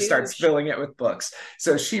that? It just starts filling it with books.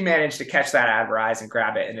 So she managed to catch that out of her eyes and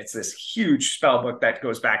grab it. And it's this huge spell book that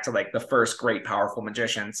goes back to like the first great powerful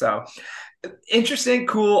magician. So interesting,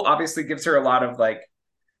 cool, obviously gives her a lot of like,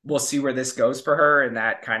 we'll see where this goes for her and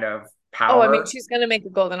that kind of power. Oh, I mean, she's going to make a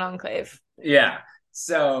golden enclave. Yeah.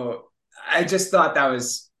 So I just thought that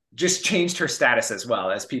was just changed her status as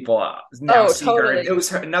well, as people now see her. It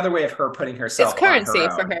was another way of her putting herself. It's currency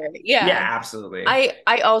for her. Yeah. Yeah, absolutely.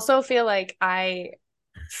 I also feel like I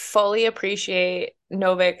fully appreciate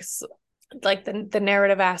Novik's, like, the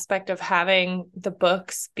narrative aspect of having the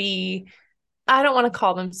books be, I don't want to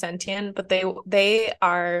call them sentient, but they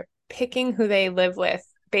are picking who they live with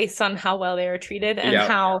based on how well they are treated, and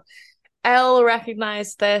how Elle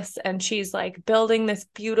recognized this, and she's like building this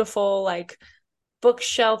beautiful like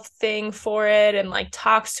bookshelf thing for it, and like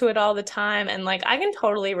talks to it all the time. And like, I can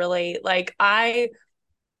totally relate. Like, I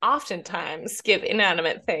oftentimes give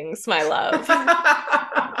inanimate things my love.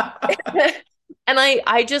 And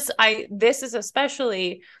this is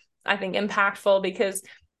especially, I think, impactful because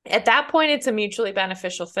at that point it's a mutually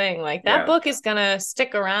beneficial thing. Like, that book is gonna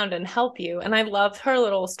stick around and help you. And I loved her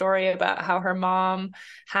little story about how her mom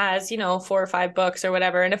has 4 or 5 books or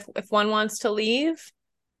whatever, and if one wants to leave,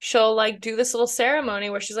 she'll like do this little ceremony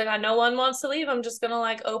where she's like, I know one wants to leave, I'm just gonna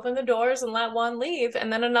like open the doors and let one leave,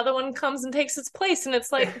 and then another one comes and takes its place. And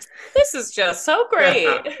it's like, this is just so great.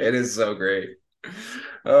 It is so great.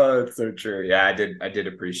 Oh, it's so true. Yeah, I did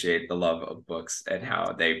appreciate the love of books and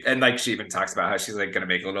how like she even talks about how she's like going to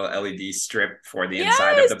make a little LED strip for the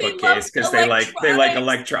inside of the bookcase because they like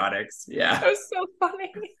electronics. Yeah, that was so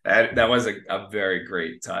funny. That was a very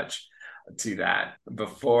great touch to that.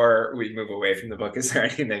 Before we move away from the book, is there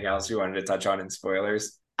anything else you wanted to touch on in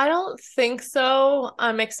spoilers? I don't think so.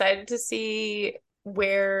 I'm excited to see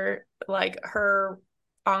where like her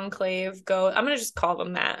enclave go. I'm gonna just call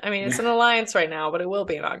them that. I mean, it's an alliance right now, but it will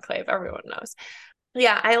be an enclave, everyone knows.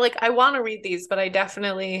 Yeah, I want to read these, but I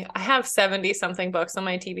have 70 something books on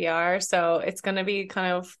my TBR, so it's gonna be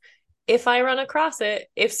kind of, if I run across it,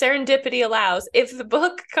 if serendipity allows, if the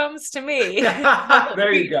book comes to me.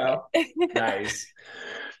 There you go. Nice.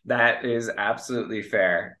 That is absolutely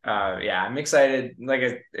fair. Yeah, I'm excited.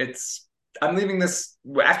 Like, I'm leaving this,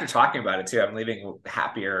 after talking about it too, I'm leaving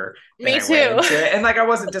happier. Me too. And like, I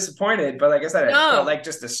wasn't disappointed, but like I said, it felt like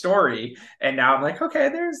just a story. And now I'm like, okay,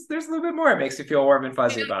 there's a little bit more. It makes me feel warm and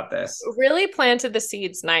fuzzy about this. Really planted the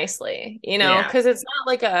seeds nicely, because it's not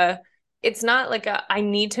like it's not like a I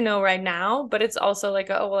need to know right now, but it's also like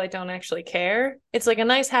a, oh well, I don't actually care. It's like a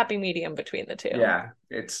nice happy medium between the two. Yeah,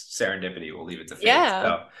 it's serendipity. We'll leave it to fate. Yeah.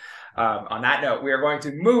 So, on that note, we are going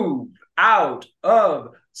to move out of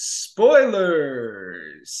spoilers.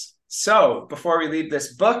 So, before we leave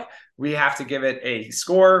this book, we have to give it a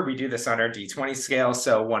score. We do this on our D20 scale.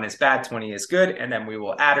 So, 1 is bad, 20 is good. And then we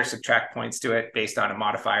will add or subtract points to it based on a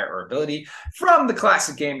modifier or ability from the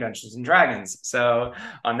classic game Dungeons and Dragons. So,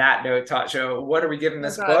 on that note, Tasha, what are we giving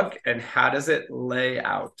this book and how does it lay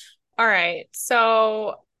out? All right.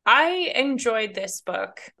 So, I enjoyed this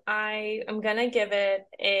book. I am gonna give it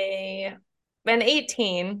an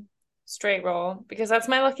 18 straight roll because that's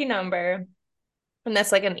my lucky number. And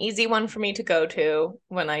that's like an easy one for me to go to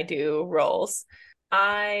when I do rolls.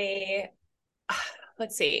 Let's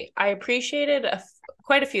see. I appreciated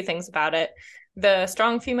quite a few things about it. The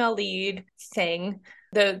strong female lead thing,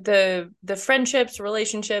 the friendships,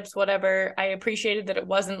 relationships, whatever. I appreciated that it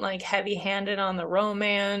wasn't like heavy-handed on the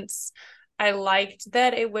romance. I liked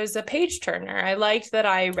that it was a page turner. I liked that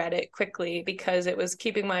I read it quickly because it was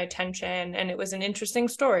keeping my attention and it was an interesting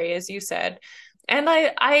story, as you said. And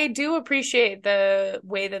I do appreciate the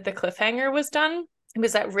way that the cliffhanger was done. It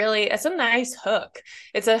was that really, it's a nice hook.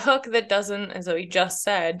 It's a hook that doesn't, as we just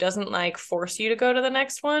said, doesn't like force you to go to the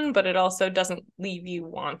next one, but it also doesn't leave you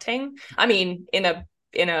wanting. I mean, in a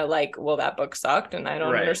like, well, that book sucked and I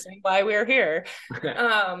don't understand why we're here.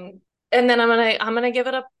 And then I'm gonna give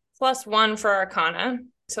it a +1 for Arcana.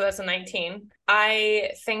 So that's a 19.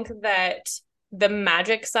 I think that the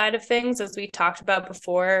magic side of things, as we talked about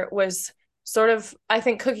before, was sort of, I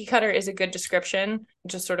think cookie cutter is a good description,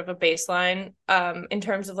 just sort of a baseline in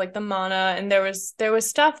terms of like the mana. And there was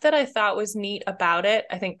stuff that I thought was neat about it.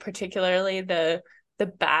 I think particularly the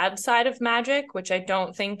bad side of magic, which I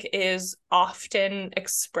don't think is often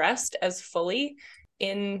expressed as fully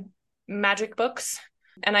in magic books.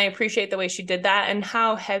 And I appreciate the way she did that and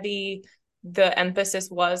how heavy the emphasis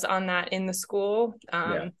was on that in the school.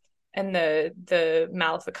 And the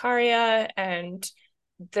Maleficaria and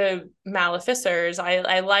the Maleficers.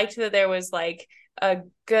 I liked that there was like a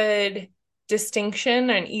good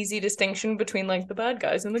distinction, an easy distinction between like the bad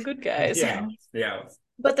guys and the good guys. Yeah.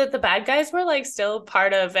 But that the bad guys were like still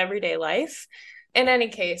part of everyday life. In any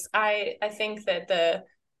case, I think that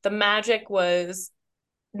the magic was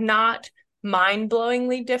not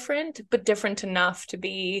mind-blowingly different, but different enough to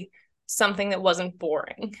be something that wasn't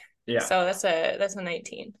boring. Yeah. So that's a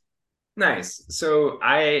 19. Nice. So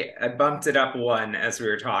I bumped it up 1 as we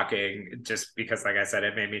were talking, just because, like I said,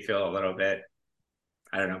 it made me feel a little bit,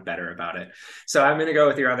 I don't know, better about it. So I'm going to go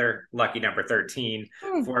with your other lucky number 13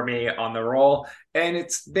 for me on the roll. And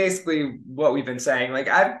it's basically what we've been saying. Like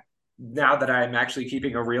now that I'm actually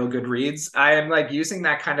keeping a real Goodreads, I am like using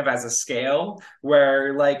that kind of as a scale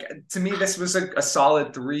where like, to me, this was a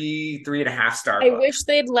solid 3.5 star. I wish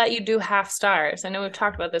they'd let you do half stars. I know we've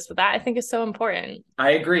talked about this, but that I think is so important.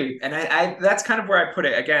 I agree. And I that's kind of where I put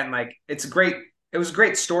it. Again, like it was a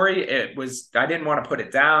great story. I didn't want to put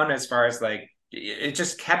it down as far as like, it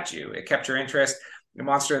just kept your interest. The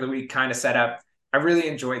Monster of the Week kind of set up. I really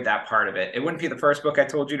enjoyed that part of it. It wouldn't be the first book I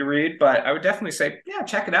told you to read, but I would definitely say, yeah,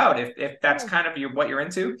 check it out. If that's kind of what you're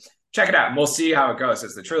into, check it out. And we'll see how it goes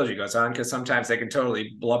as the trilogy goes on, because sometimes they can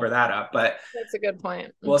totally blubber that up. But that's a good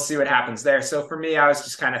point. We'll see what happens there. So for me, I was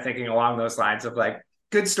just kind of thinking along those lines of like,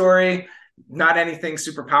 good story, not anything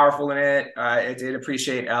super powerful in it. I did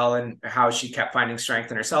appreciate Elle and how she kept finding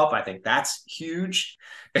strength in herself. I think that's huge.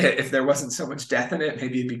 If there wasn't so much death in it,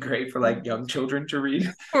 maybe it'd be great for like young children to read.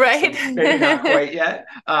 Right. So maybe not quite yet.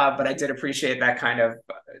 But I did appreciate that kind of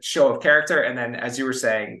show of character. And then, as you were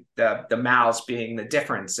saying, the Mals being the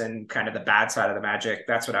difference and kind of the bad side of the magic.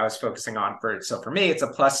 That's what I was focusing on So for me, it's a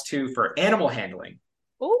 +2 for animal handling.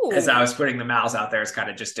 Ooh. As I was putting the Mals out there as kind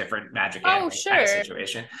of just different magic kind of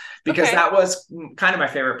situation. Because that was kind of my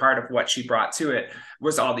favorite part of what she brought to it,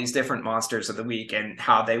 was all these different monsters of the week and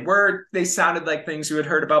how they sounded like things you had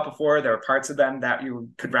heard about before. There were parts of them that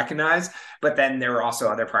you could recognize, but then there were also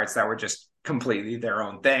other parts that were just completely their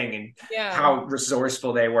own thing, and how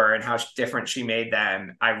resourceful they were and how different she made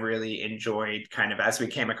them. I really enjoyed kind of as we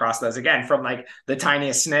came across those again, from like the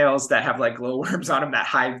tiniest snails that have like glowworms on them that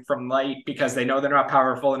hide from light because they know they're not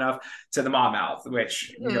powerful enough, to the Maw-Mouth,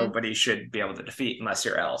 which nobody should be able to defeat unless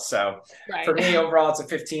you're Elle. So for me overall, it's a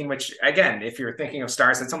 15, which again, if you're thinking of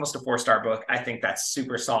stars, it's almost a 4-star book. I think that's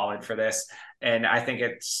super solid for this. And I think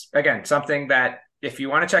it's, again, something that if you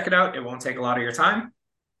want to check it out, it won't take a lot of your time.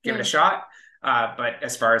 Give it a shot. But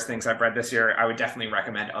as far as things I've read this year, I would definitely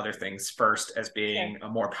recommend other things first as being a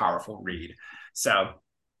more powerful read. So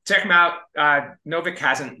check him out. Novik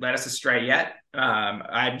hasn't led us astray yet.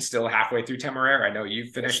 I'm still halfway through Temeraire. I know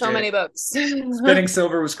you've finished so it. many books. Spinning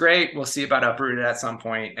Silver was great. We'll see about Uprooted at some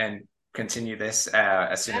point and continue this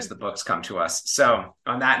as soon as the books come to us. So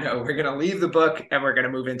on that note, we're going to leave the book and we're going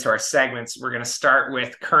to move into our segments. We're going to start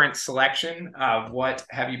with current selection of what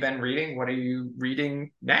have you been reading? What are you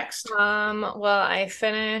reading next? Well, I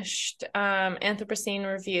finished Anthropocene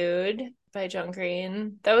Reviewed by John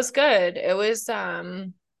Green. That was good. It was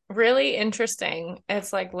really interesting.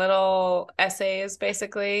 It's like little essays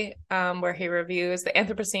basically, where he reviews. The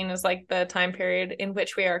Anthropocene is like the time period in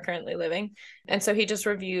which we are currently living, and so he just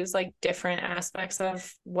reviews like different aspects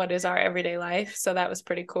of what is our everyday life. So that was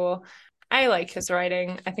pretty cool. I like his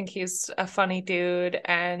writing. I think he's a funny dude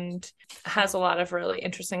and has a lot of really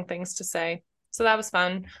interesting things to say. So that was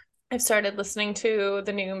fun. I've started listening to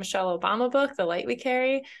the new Michelle Obama book, The Light We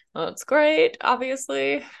Carry. Oh, it's great,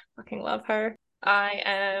 obviously. Fucking love her. I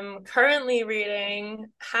am currently reading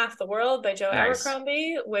Half the World by Joe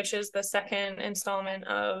Abercrombie, which is the second installment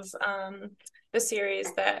of the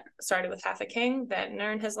series that started with Half a King that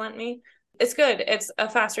Nern has lent me. It's good. It's a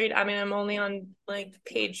fast read. I mean, I'm only on like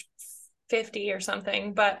page 50 or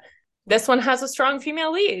something, but this one has a strong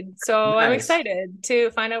female lead. So I'm excited to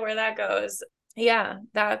find out where that goes. Yeah,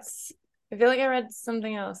 I feel like I read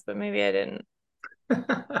something else, but maybe I didn't.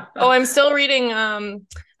 I'm still reading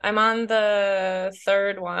I'm on the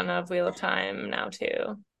third one of Wheel of Time now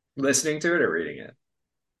too. Listening to it or reading it?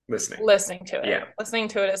 Listening to it. Yeah. Listening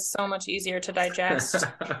to it is so much easier to digest.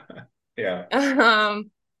 Yeah.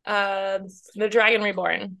 The Dragon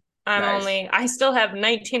Reborn. I still have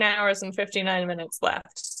 19 hours and 59 minutes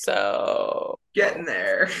left. So getting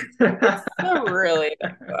there. It's a really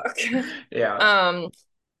good book. Yeah.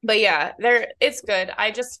 But yeah, it's good.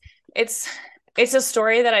 It's a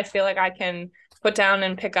story that I feel like I can put down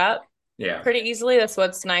and pick up pretty easily. That's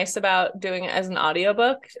what's nice about doing it as an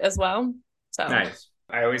audiobook as well. So nice.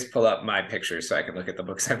 I always pull up my pictures so I can look at the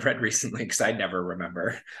books I've read recently because I never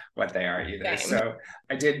remember what they are either. Same. So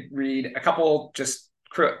I did read a couple just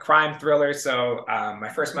crime thrillers. So my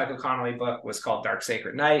first Michael Connelly book was called Dark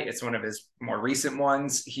Sacred Night. It's one of his more recent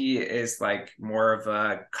ones. He is like more of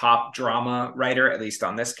a cop drama writer, at least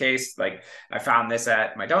on this case. Like I found this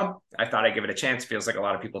at my dump. I thought I'd give it a chance. Feels like a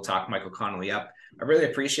lot of people talk Michael Connelly up. I really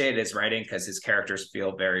appreciate his writing because his characters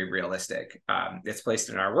feel very realistic. It's placed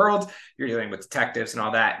in our world. You're dealing with detectives and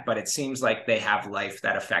all that, but it seems like they have life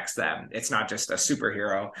that affects them. It's not just a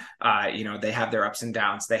superhero. They have their ups and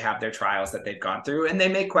downs. They have their trials that they've gone through, and they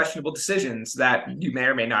make questionable decisions that you may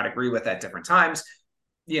or may not agree with at different times.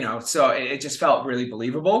 So it just felt really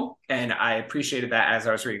believable. And I appreciated that as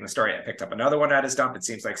I was reading the story. I picked up another one at his dump. It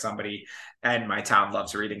seems like somebody in my town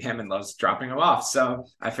loves reading him and loves dropping him off. So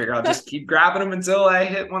I figure I'll just keep grabbing them until I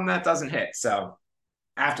hit one that doesn't hit. So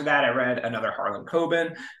after that, I read another Harlan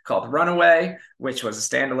Coben called Runaway, which was a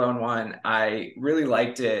standalone one. I really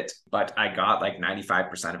liked it, but I got like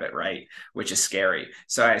 95% of it right, which is scary.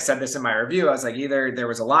 So I said this in my review. I was like, either there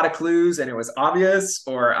was a lot of clues and it was obvious,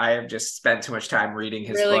 or I have just spent too much time reading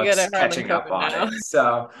his books, catching up on it.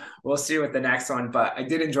 So we'll see with the next one. But I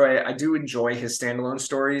do enjoy his standalone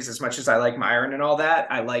stories as much as I like Myron and all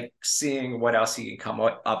that. I like seeing what else he can come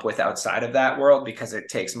up with outside of that world because it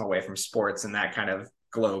takes him away from sports and that kind of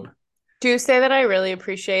globe. Do say that I really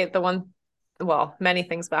appreciate many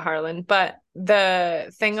things about Harlan, but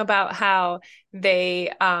the thing about how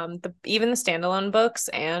they even the standalone books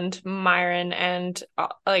and Myron and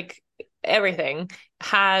like everything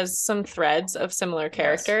has some threads of similar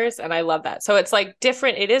characters. Yes. And I love that. So it's like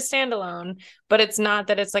different. It is standalone, but it's not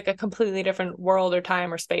that it's like a completely different world or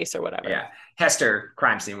time or space or whatever. Yeah. Hester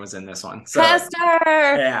crime scene was in this one. So, Hester.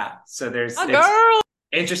 Yeah. So there's a girl.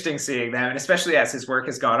 Interesting seeing them, and especially as his work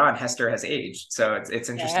has gone on, Hester has aged. So it's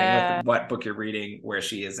interesting with what book you're reading, where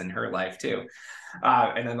she is in her life too.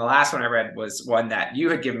 And then the last one I read was one that you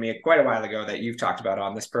had given me quite a while ago that you've talked about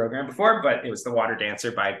on this program before, but it was The Water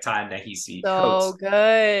Dancer by Ta-Nehisi Coates. So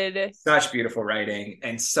good. Such beautiful writing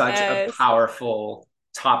and such a powerful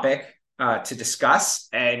topic to discuss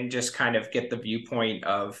and just kind of get the viewpoint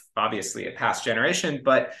of obviously a past generation,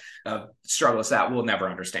 but struggles that we'll never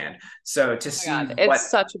understand. So to see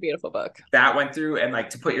it's such a beautiful book that went through, and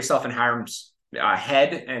like to put yourself in Hiram's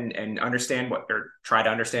head and understand try to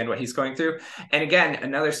understand what he's going through. And again,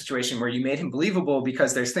 another situation where you made him believable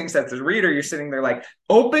because there's things that the reader, you're sitting there like,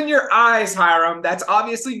 open your eyes, Hiram. That's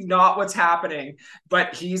obviously not what's happening,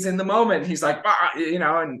 but he's in the moment. He's like,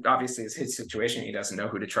 and obviously it's his situation. He doesn't know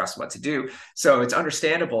who to trust, what to do. So it's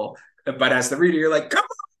understandable. But as the reader, you're like, come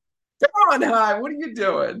on. Come on, Hi, what are you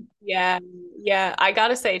doing? Yeah, yeah. I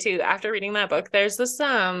gotta say too, after reading that book, there's this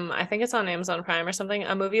I think it's on Amazon Prime or something,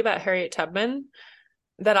 a movie about Harriet Tubman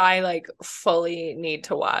that I like fully need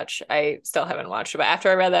to watch. I still haven't watched it, but after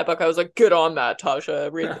I read that book, I was like, get on that,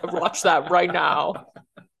 Tasha. Watch that right now.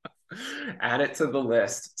 Add it to the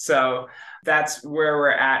list. So that's where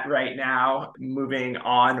we're at right now. Moving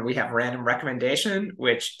on, we have random recommendation,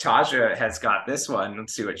 which Taja has got this one.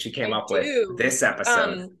 Let's see what she came up with this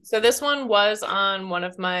episode. So this one was on one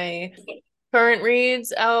of my current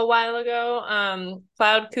reads a while ago.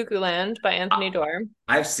 Cloud Cuckoo Land by Anthony Doerr.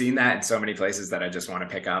 I've seen that in so many places that I just want to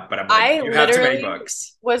pick up, but I'm like, you have too many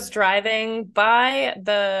books. Was driving by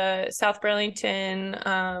the South Burlington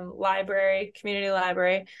community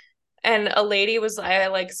library, and a lady I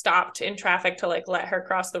like stopped in traffic to like let her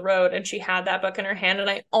cross the road, and she had that book in her hand, and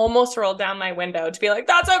I almost rolled down my window to be like,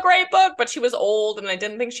 that's a great book, but she was old and I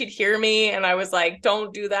didn't think she'd hear me, and I was like,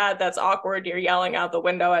 don't do that, that's awkward, you're yelling out the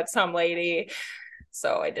window at some lady.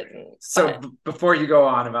 So I didn't. So before you go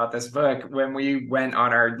on about this book, when we went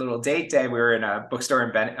on our little date day, we were in a bookstore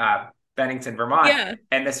in Bennington, Vermont,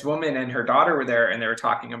 and this woman and her daughter were there, and they were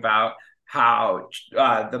talking about how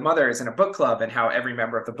the mother is in a book club and how every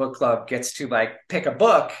member of the book club gets to like pick a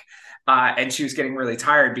book. And she was getting really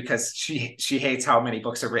tired because she hates how many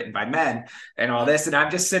books are written by men and all this. And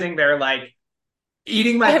I'm just sitting there like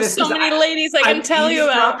eating my biscuits. I have so many ladies I can tell you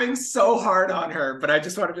about. I'm dropping so hard on her, but I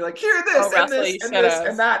just want to be like, here, this, and this, and this,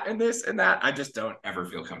 and that, and this, and that. I just don't ever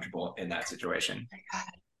feel comfortable in that situation. Oh my God.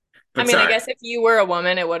 But I guess if you were a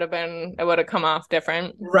woman, it would have come off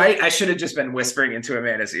different. Right. I should have just been whispering into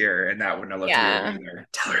Amanda's ear, and that wouldn't have looked weird either.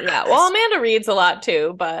 Tell her about this. Well, Amanda reads a lot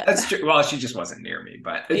too, but that's true. Well, she just wasn't near me,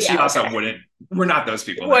 but she also wouldn't. We're not those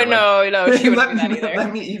people. Well, no, she wouldn't do that either.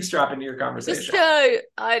 Let me eavesdrop into your conversation. Just,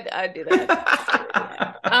 I'd do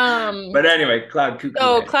that. But anyway, Cloud Cuckoo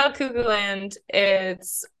Land. Cloud Cuckoo Land,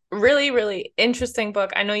 it's really, really interesting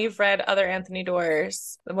book. I know you've read other Anthony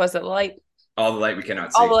Doerr's. Was it Light? All the Light We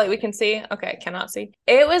Cannot See. All the Light We Can See. Okay, cannot see.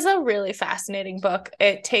 It was a really fascinating book.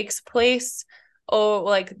 It takes place,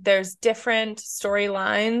 there's different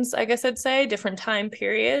storylines, I guess I'd say, different time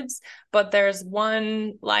periods, but there's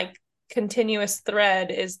one like continuous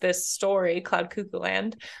thread is this story, Cloud Cuckoo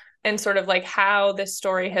Land, and sort of like how this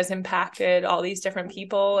story has impacted all these different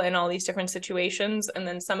people and all these different situations, and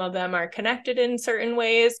then some of them are connected in certain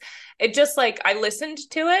ways. It just like, I listened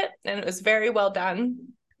to it and it was very well done.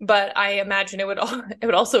 But I imagine it would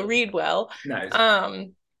also read well. Nice.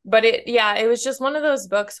 But it was just one of those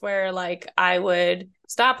books where like I would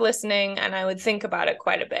stop listening and I would think about it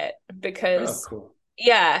quite a bit because cool.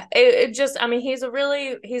 Yeah, it just, I mean, he's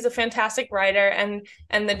a fantastic writer, and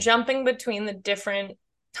the jumping between the different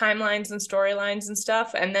timelines and storylines and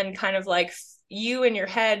stuff, and then kind of like you in your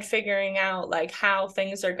head figuring out like how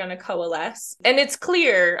things are going to coalesce. And it's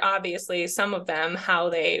clear, obviously, some of them, how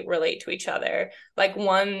they relate to each other. Like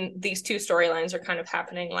these two storylines are kind of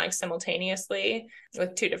happening like simultaneously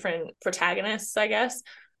with two different protagonists, I guess.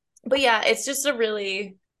 But yeah, it's just a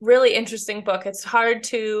really, really interesting book. It's hard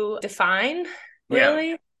to define,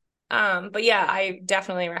 really. Yeah. But yeah, I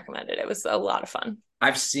definitely recommend it. It was a lot of fun.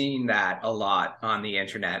 I've seen that a lot on the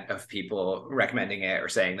internet of people recommending it or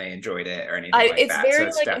saying they enjoyed it or anything like it's that. Very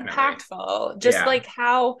it's like impactful, just like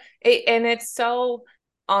how and it's so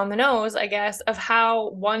on the nose, I guess, of how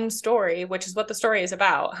one story, which is what the story is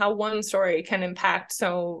about, how one story can impact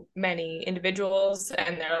so many individuals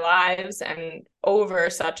and their lives and over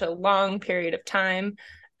such a long period of time.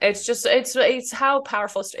 It's just, it's how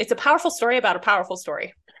powerful, it's a powerful story about a powerful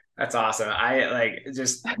story. That's awesome. I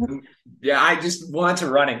just want to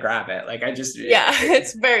run and grab it.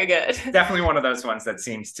 It's very good. Definitely one of those ones that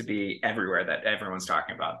seems to be everywhere that everyone's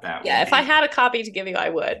talking about. That if I had a copy to give you, I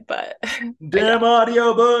would, but damn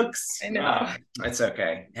audiobooks. I know. It's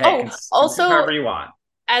okay. Hey, also however you want.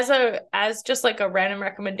 As just like a random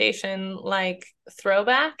recommendation, like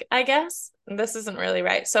throwback, I guess. This isn't really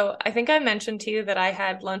right. So I think I mentioned to you that I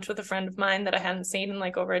had lunch with a friend of mine that I hadn't seen in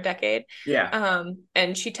like over a decade. Yeah.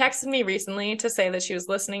 And she texted me recently to say that she was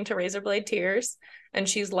listening to Razorblade Tears and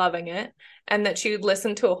she's loving it, and that she would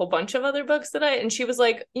listen to a whole bunch of other books and she was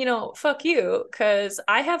like, fuck you, because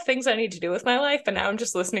I have things I need to do with my life, and now I'm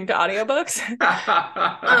just listening to audiobooks.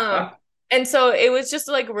 And so it was just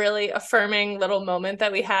like really affirming little moment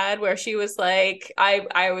that we had where she was like,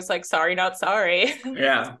 I was like, sorry, not sorry.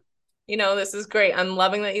 Yeah. This is great. I'm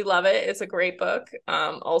loving that you love it. It's a great book.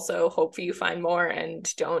 Also hope you find more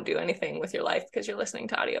and don't do anything with your life because you're listening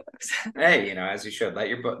to audiobooks. Hey, as you should,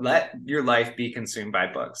 let your life be consumed by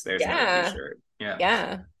books. There's no t-shirt.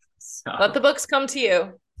 Yeah. So. Let the books come to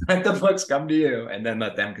you. Let the books come to you and then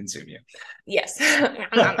let them consume you. Yes.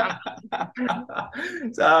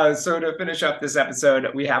 So to finish up this episode,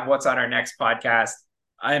 we have what's on our next podcast.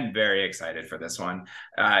 I'm very excited for this one.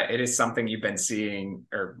 It is something you've been seeing,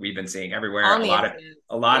 or we've been seeing everywhere.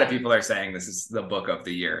 A lot of people are saying this is the book of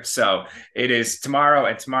the year. So it is Tomorrow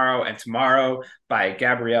and Tomorrow and Tomorrow by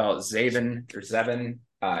Gabrielle Zevin.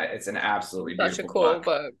 It's an absolutely beautiful such a cool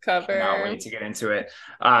book cover. I cannot wait to get into it.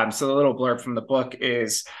 So the little blurb from the book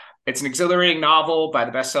is, it's an exhilarating novel by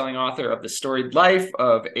the best-selling author of The Storied Life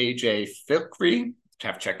of A.J. Filkry.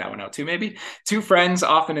 Have to check that one out too, maybe. Two friends,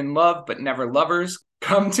 often in love but never lovers,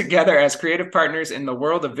 come together as creative partners in the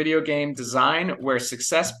world of video game design, where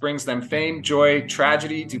success brings them fame, joy,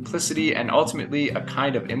 tragedy, duplicity, and ultimately a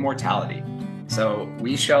kind of immortality. So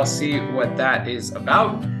we shall see what that is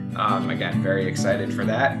about. Again, very excited for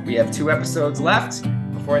that. We have 2 episodes left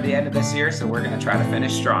before the end of this year, so we're going to try to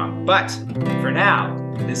finish strong. But for now,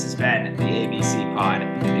 this has been the ABC Pod,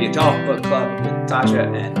 the Adult Book Club with Tasha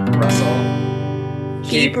and Russell.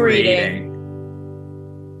 Keep reading.